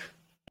think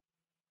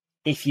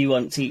if you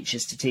want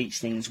teachers to teach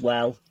things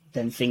well,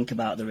 then think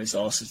about the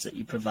resources that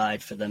you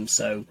provide for them.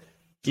 So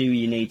do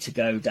you need to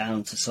go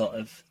down to sort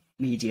of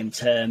medium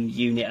term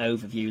unit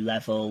overview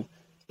level?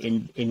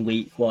 In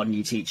week 1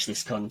 you teach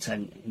this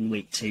content, in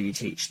week 2 you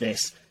teach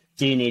this.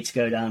 Do you need to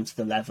go down to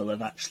the level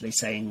of actually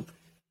saying,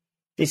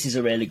 this is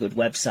a really good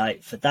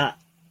website for that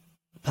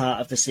part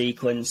of the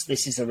sequence,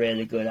 this is a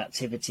really good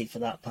activity for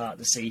that part of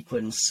the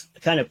sequence,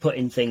 kind of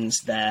putting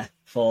things there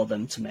for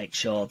them to make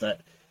sure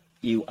that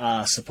you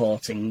are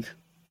supporting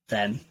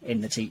them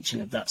in the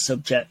teaching of that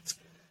subject.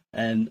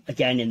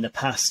 Again, in the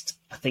past,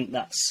 I think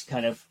that's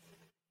kind of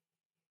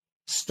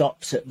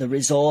stopped at the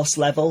resource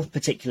level,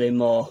 particularly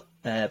more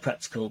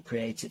practical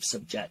creative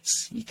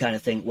subjects. You kind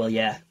of think, well,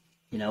 yeah,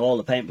 you know, all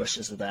the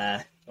paintbrushes are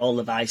there, all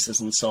the vices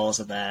and saws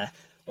are there,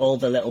 all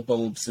the little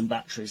bulbs and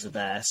batteries are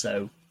there,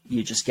 so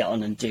you just get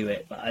on and do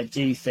it. But I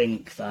do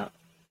think that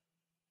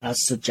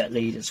as subject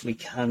leaders, we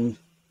can,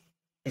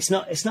 it's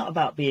not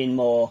about being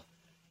more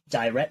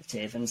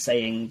directive and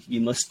saying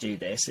you must do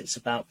this. It's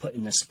about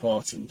putting the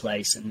support in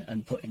place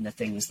and putting the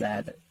things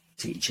there that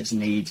teachers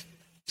need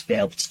to be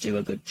able to do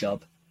a good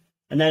job.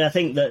 And then I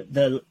think that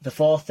the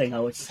fourth thing I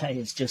would say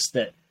is just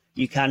that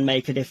you can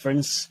make a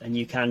difference and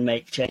you can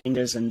make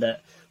changes, and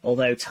that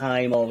although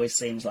time always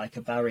seems like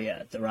a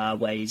barrier, there are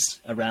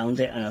ways around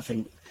it. And I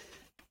think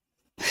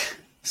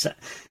it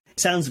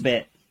sounds a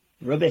bit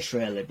rubbish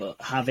really, but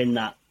having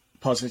that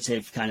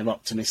positive kind of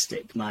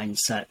optimistic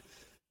mindset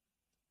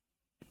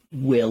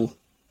will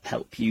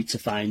help you to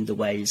find the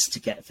ways to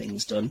get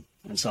things done.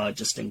 And so I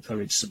just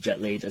encourage subject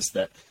leaders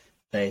that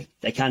they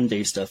can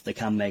do stuff, they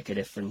can make a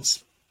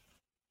difference.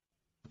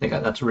 I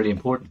think that's really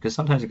important, because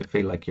sometimes it can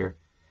feel like you're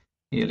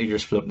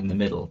just floating in the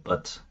middle,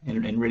 but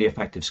in really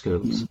effective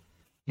schools,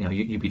 you know,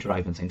 you'd be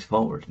driving things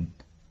forward, and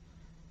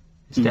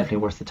it's definitely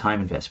worth the time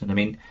investment. I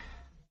mean,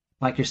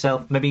 like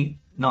yourself, maybe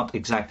not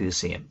exactly the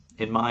same.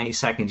 In my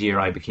second year,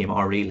 I became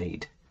RE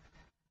lead.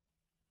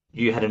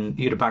 You had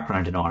a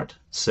background in art,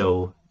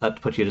 so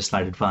that put you at a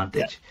slight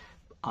advantage.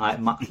 Yeah.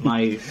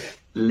 My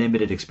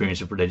limited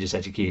experience of religious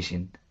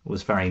education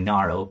was very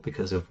narrow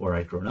because of where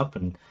I'd grown up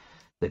and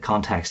the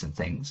context and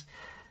things.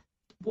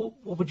 What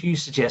would you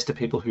suggest to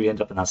people who end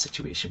up in that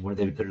situation where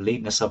they're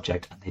leading a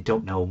subject and they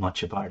don't know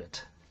much about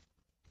it?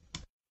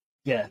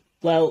 Yeah,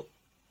 well,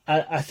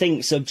 I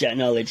think subject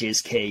knowledge is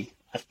key.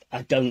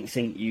 I don't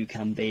think you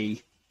can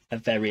be a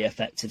very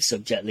effective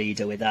subject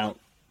leader without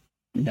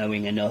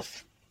knowing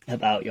enough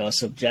about your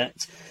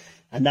subject.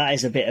 And that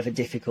is a bit of a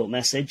difficult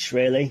message,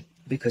 really,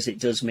 because it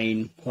does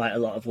mean quite a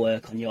lot of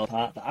work on your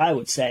part. But I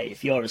would say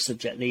if you're a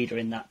subject leader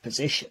in that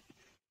position,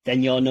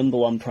 then your number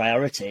one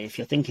priority, if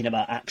you're thinking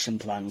about action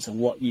plans and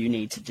what you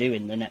need to do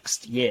in the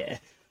next year,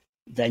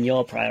 then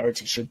your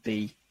priority should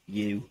be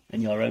you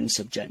and your own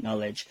subject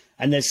knowledge.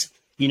 And there's,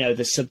 you know,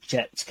 the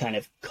subject kind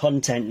of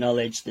content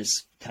knowledge,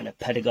 there's kind of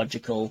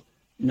pedagogical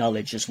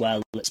knowledge as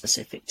well that's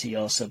specific to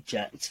your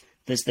subject.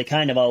 There's the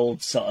kind of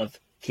old sort of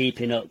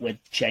keeping up with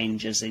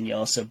changes in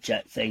your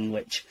subject thing,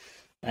 which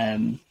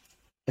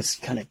it's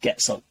kind of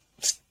gets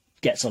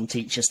on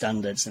teacher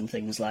standards and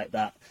things like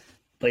that.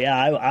 But yeah,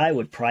 I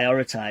would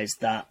prioritise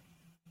that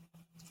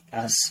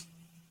as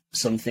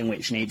something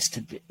which needs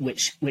to be,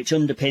 which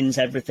underpins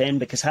everything,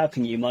 because how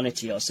can you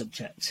monitor your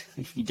subject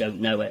if you don't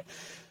know it?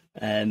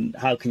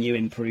 How can you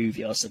improve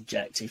your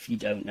subject if you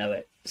don't know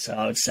it? So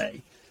I would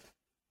say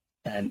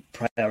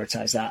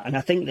prioritise that. And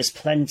I think there's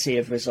plenty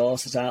of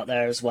resources out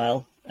there as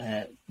well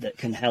that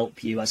can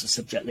help you as a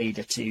subject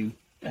leader to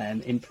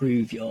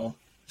improve your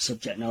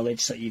subject knowledge.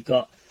 So you've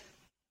got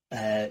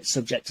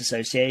subject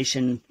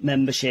association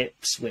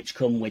memberships, which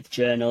come with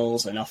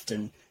journals and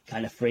often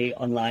kind of free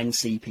online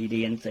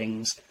CPD and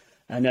things.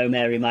 I know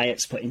Mary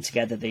Myatt's putting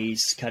together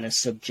these kind of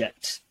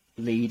subject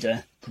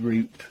leader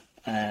group,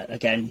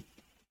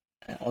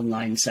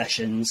 online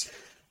sessions.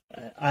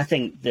 I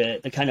think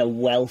the kind of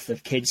wealth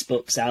of kids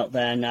books out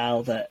there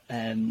now, that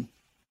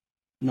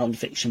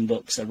non-fiction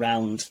books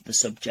around the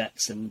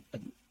subjects and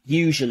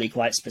usually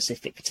quite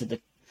specific to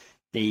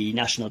the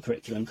national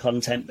curriculum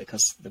content,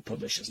 because the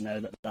publishers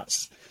know that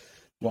that's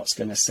what's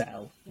going to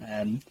sell.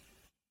 And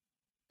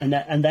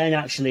then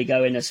actually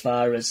going as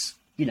far as,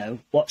 you know,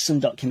 watch some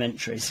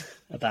documentaries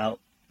about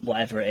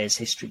whatever it is,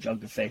 history,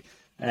 geography,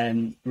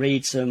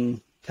 read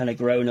some kind of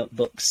grown-up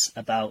books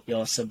about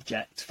your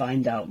subject,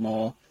 find out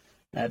more,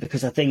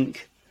 because I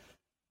think,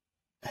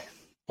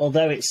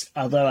 although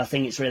I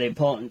think it's really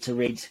important to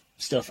read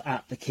stuff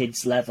at the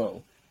kids'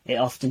 level, it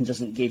often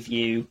doesn't give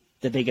you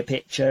the bigger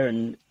picture,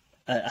 and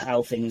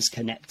how things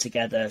connect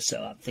together.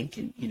 So I'm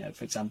thinking,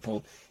 for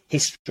example,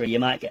 history, you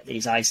might get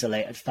these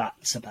isolated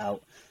facts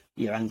about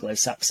your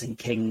Anglo-Saxon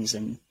kings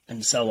and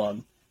so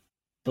on,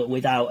 but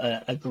without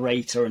a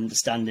greater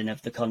understanding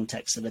of the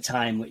context of the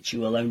time, which you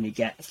will only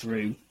get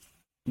through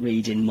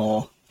reading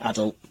more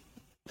adult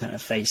kind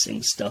of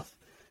facing stuff.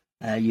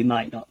 You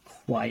might not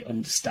quite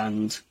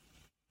understand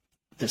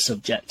the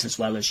subject as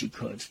well as you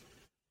could.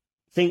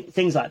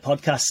 Things like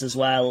podcasts as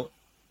well,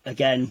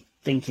 again,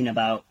 thinking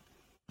about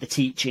the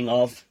teaching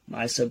of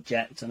my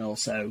subject and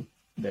also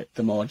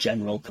the more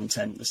general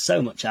content. There's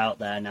so much out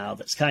there now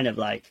that's kind of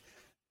like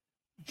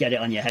get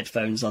it on your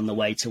headphones on the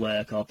way to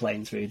work or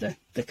playing through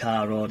the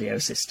car audio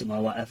system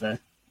or whatever,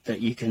 that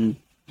you can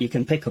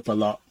pick up a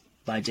lot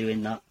by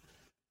doing that.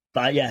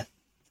 But yeah,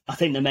 I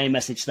think the main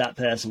message to that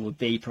person would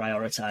be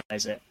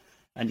prioritise it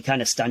and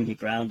kind of stand your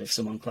ground if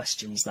someone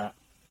questions that.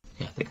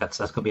 Yeah, I think that's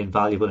going to be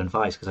invaluable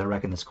advice, because I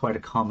reckon it's quite a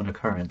common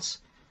occurrence.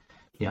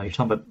 You're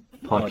talking about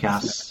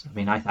podcasts. I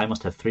mean, I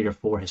must have 3 or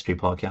 4 history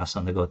podcasts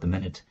on the go at the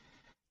minute,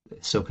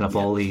 soaking up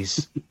all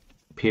these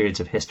periods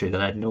of history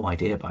that I had no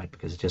idea about,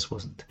 because it just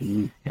wasn't.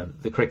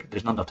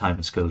 There's not enough time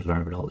in school to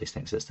learn about all these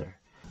things, is there?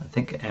 I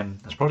think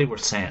it's probably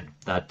worth saying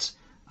that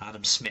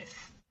Adam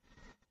Smith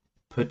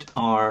put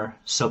our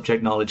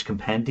subject knowledge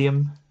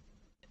compendium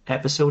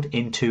episode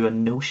into a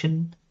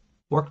Notion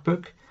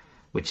workbook,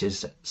 which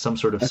is some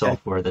sort of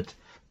software that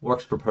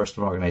works per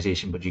personal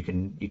organization, but you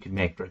can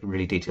make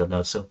really detailed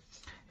notes. So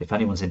if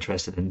anyone's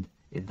interested in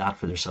that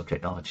for their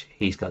subject knowledge,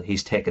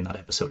 he's taken that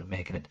episode and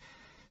making it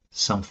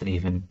something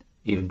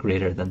even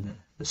greater than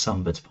the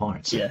sum of its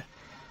parts. Yeah.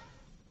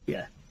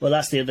 Well,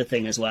 that's the other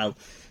thing as well.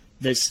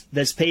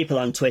 There's people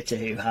on Twitter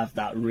who have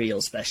that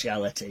real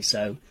speciality.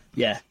 So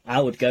yeah, I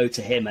would go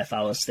to him if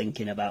I was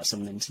thinking about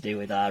something to do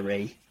with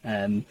RE,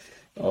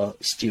 or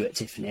Stuart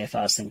Tiffany if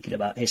I was thinking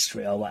about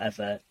history or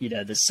whatever.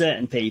 There's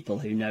certain people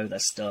who know their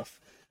stuff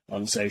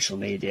on social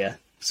media.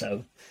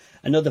 So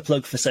another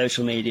plug for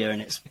social media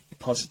and its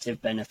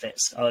positive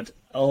benefits. I would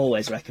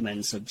always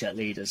recommend subject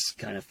leaders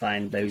kind of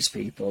find those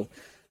people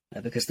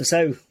because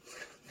they're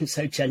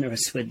so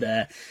generous with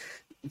their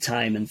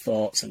time and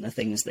thoughts and the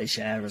things they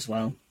share as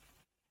well.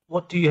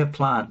 What do you have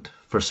planned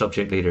for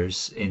subject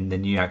leaders in the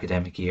new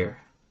academic year?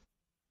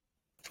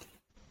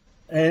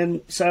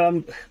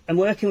 So I'm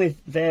working with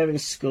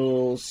various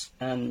schools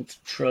and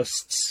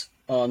trusts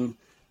on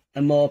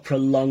a more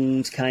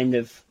prolonged kind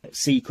of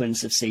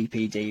sequence of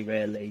CPD,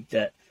 really,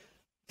 that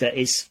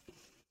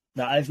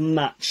I've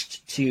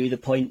matched to the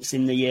points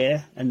in the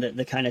year and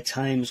the kind of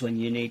times when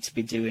you need to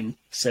be doing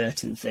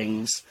certain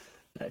things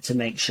to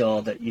make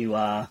sure that you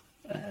are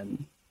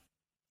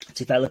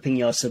developing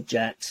your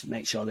subject,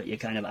 make sure that you're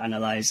kind of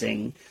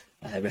analysing,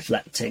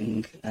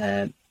 reflecting,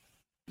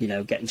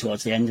 getting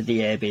towards the end of the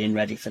year, being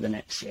ready for the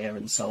next year,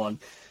 and so on.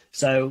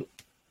 So,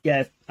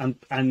 yeah,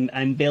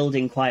 I'm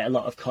building quite a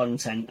lot of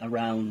content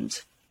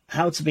around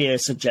how to be a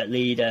subject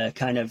leader,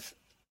 kind of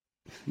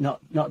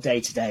not day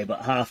to day,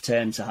 but half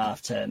term to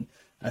half term.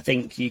 I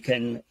think you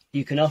can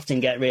often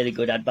get really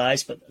good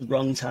advice, but at the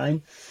wrong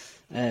time,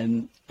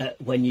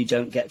 when you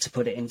don't get to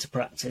put it into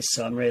practice.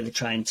 So I'm really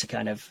trying to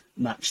kind of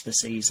match the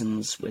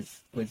seasons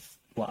with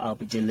what I'll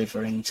be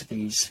delivering to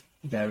these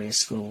various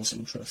schools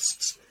and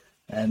trusts.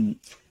 And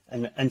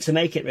to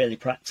make it really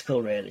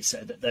practical, really, so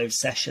that those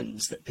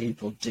sessions that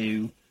people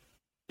do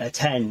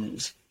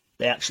attend,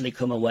 they actually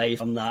come away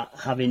from that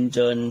having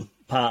done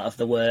part of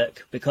the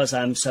work, because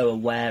I'm so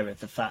aware of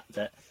the fact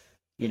that,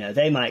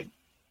 they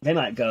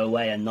might go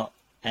away and not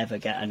ever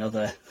get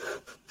another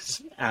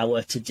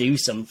hour to do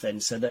something.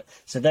 So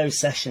those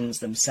sessions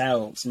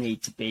themselves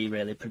need to be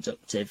really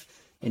productive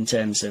in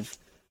terms of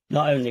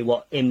not only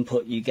what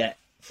input you get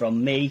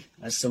from me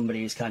as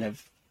somebody who's kind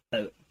of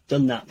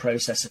done that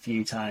process a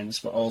few times,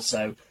 but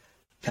also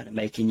kind of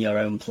making your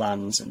own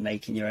plans and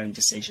making your own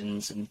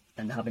decisions and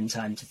having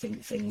time to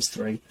think things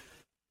through.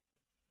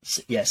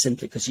 Yeah,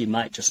 simply because you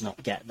might just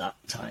not get that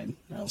time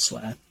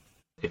elsewhere.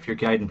 If your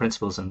guiding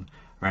principles or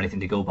anything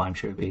to go by, I'm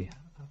sure it'll be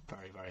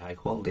very, very high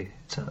quality.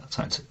 So that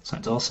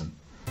sounds awesome.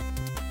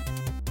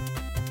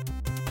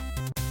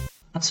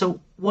 And so,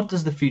 what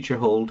does the future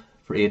hold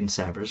for Aidan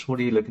Severs? What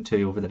are you looking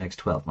to over the next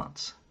 12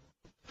 months?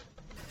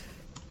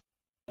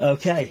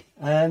 Okay.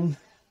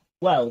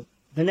 Well,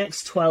 the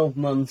next 12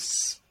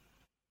 months,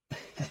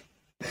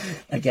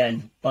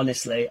 again,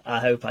 honestly, I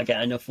hope I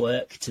get enough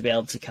work to be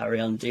able to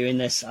carry on doing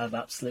this. I've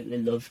absolutely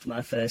loved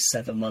my first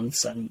 7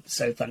 months. I'm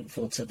so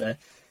thankful to the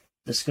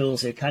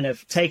schools who kind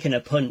of taken a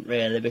punt,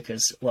 really,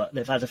 because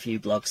they've had a few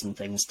blogs and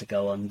things to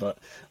go on, but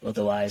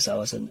otherwise I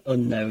was an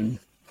unknown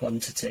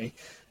quantity.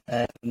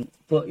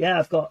 But yeah,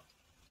 I've got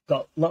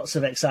lots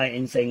of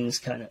exciting things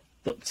kind of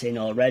booked in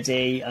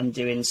already. I'm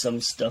doing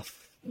some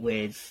stuff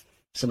with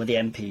some of the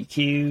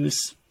MPQs,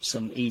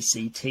 some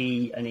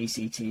ECT and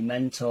ECT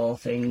mentor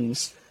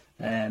things,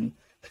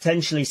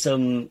 potentially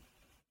some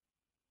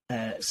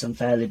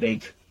fairly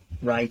big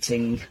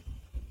writing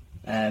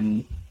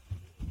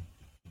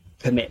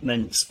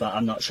commitments, but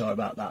I'm not sure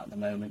about that at the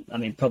moment. I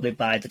mean, probably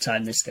by the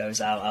time this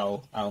goes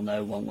out, I'll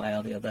know one way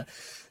or the other.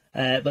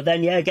 But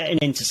then, yeah, getting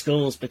into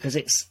schools, because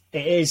it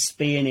is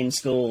being in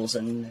schools,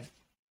 and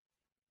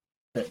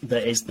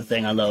that is the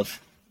thing I love.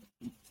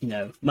 You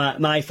know,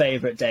 my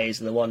favourite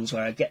days are the ones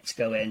where I get to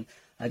go in,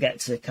 I get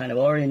to kind of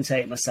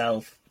orientate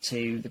myself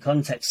to the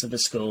context of the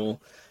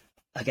school,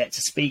 I get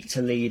to speak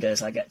to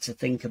leaders, I get to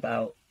think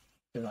about,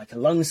 like,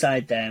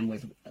 alongside them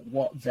with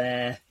what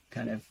their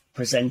kind of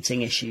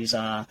presenting issues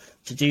are,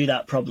 to do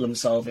that problem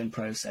solving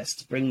process,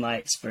 to bring my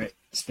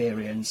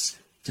experience,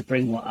 to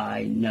bring what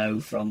I know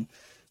from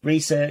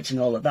research and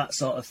all of that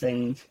sort of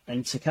thing,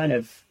 and to kind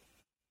of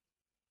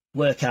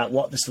work out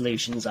what the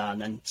solutions are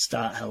and then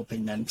start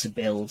helping them to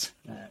build.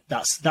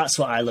 That's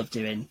what I love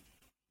doing,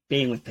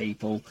 being with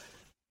people,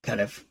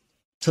 kind of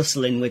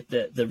tussling with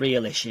the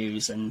real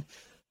issues, and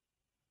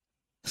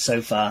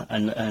so far,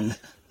 and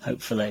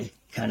hopefully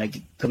kind of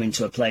coming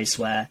to a place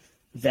where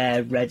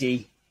they're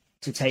ready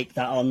to take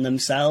that on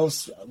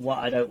themselves. What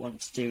I don't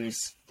want to do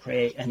is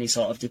create any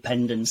sort of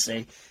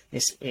dependency.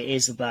 It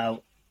is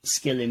about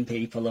skilling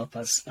people up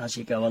as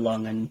you go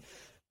along,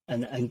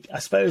 and I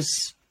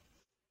suppose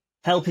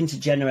helping to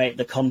generate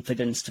the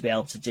confidence to be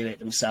able to do it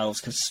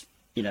themselves, because,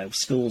 you know,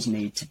 schools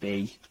need to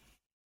be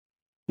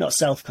not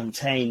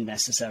self-contained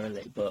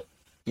necessarily, but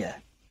yeah,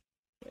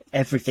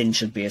 everything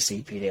should be a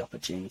CPD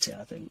opportunity,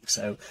 I think.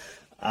 So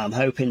I'm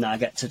hoping that I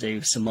get to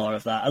do some more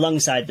of that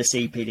alongside the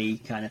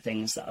CPD kind of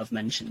things that I've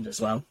mentioned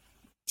as well.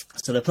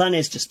 So the plan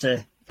is just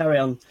to carry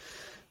on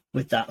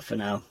with that for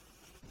now.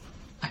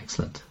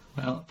 Excellent.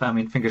 Well, I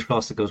mean, fingers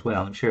crossed it goes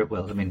well. I'm sure it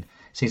will. I mean,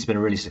 it seems to have been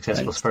a really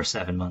successful Thanks. first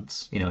 7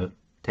 months. You know, it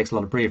takes a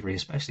lot of bravery,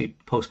 especially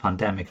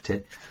post-pandemic,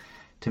 to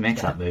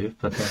make that move.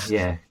 But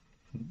yeah,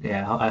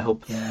 I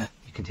hope you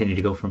continue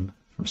to go from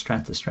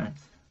strength to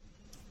strength.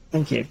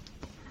 Thank you.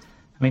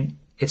 I mean,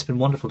 it's been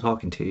wonderful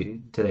talking to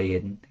you today,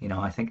 Aidan. You know,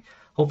 I think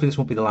hopefully this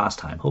won't be the last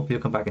time. Hopefully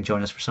you'll come back and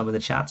join us for some of the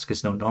chats,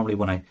 because normally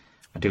when I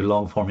do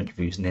long form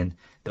interviews, and then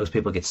those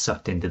people get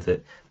sucked into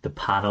the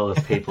panel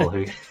of people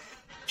who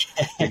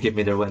give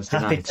me their Wednesday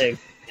Happy nights. to.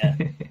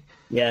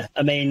 Yeah.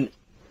 I mean,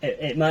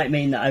 it might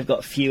mean that I've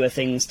got fewer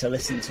things to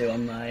listen to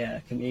on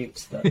my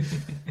commute, but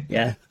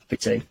yeah, happy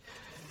to.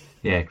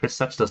 Yeah, Chris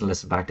Such doesn't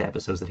listen back to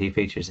episodes that he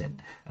features in.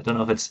 I don't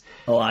know if it's...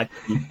 Oh,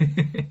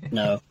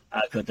 no,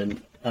 I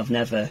couldn't. I've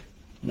never,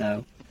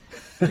 no.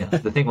 Yeah,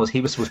 the thing was, he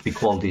was supposed to be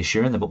quality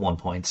assuring them at one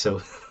point,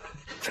 so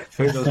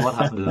who knows what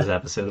happened to those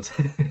episodes.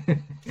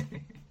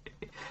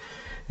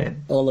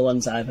 All the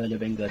ones I've heard have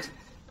been good.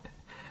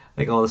 I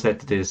think all that's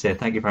left to do is say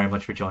thank you very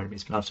much for joining me.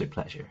 It's been an absolute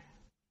pleasure.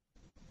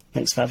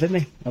 Thanks for having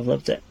me. I've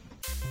loved it.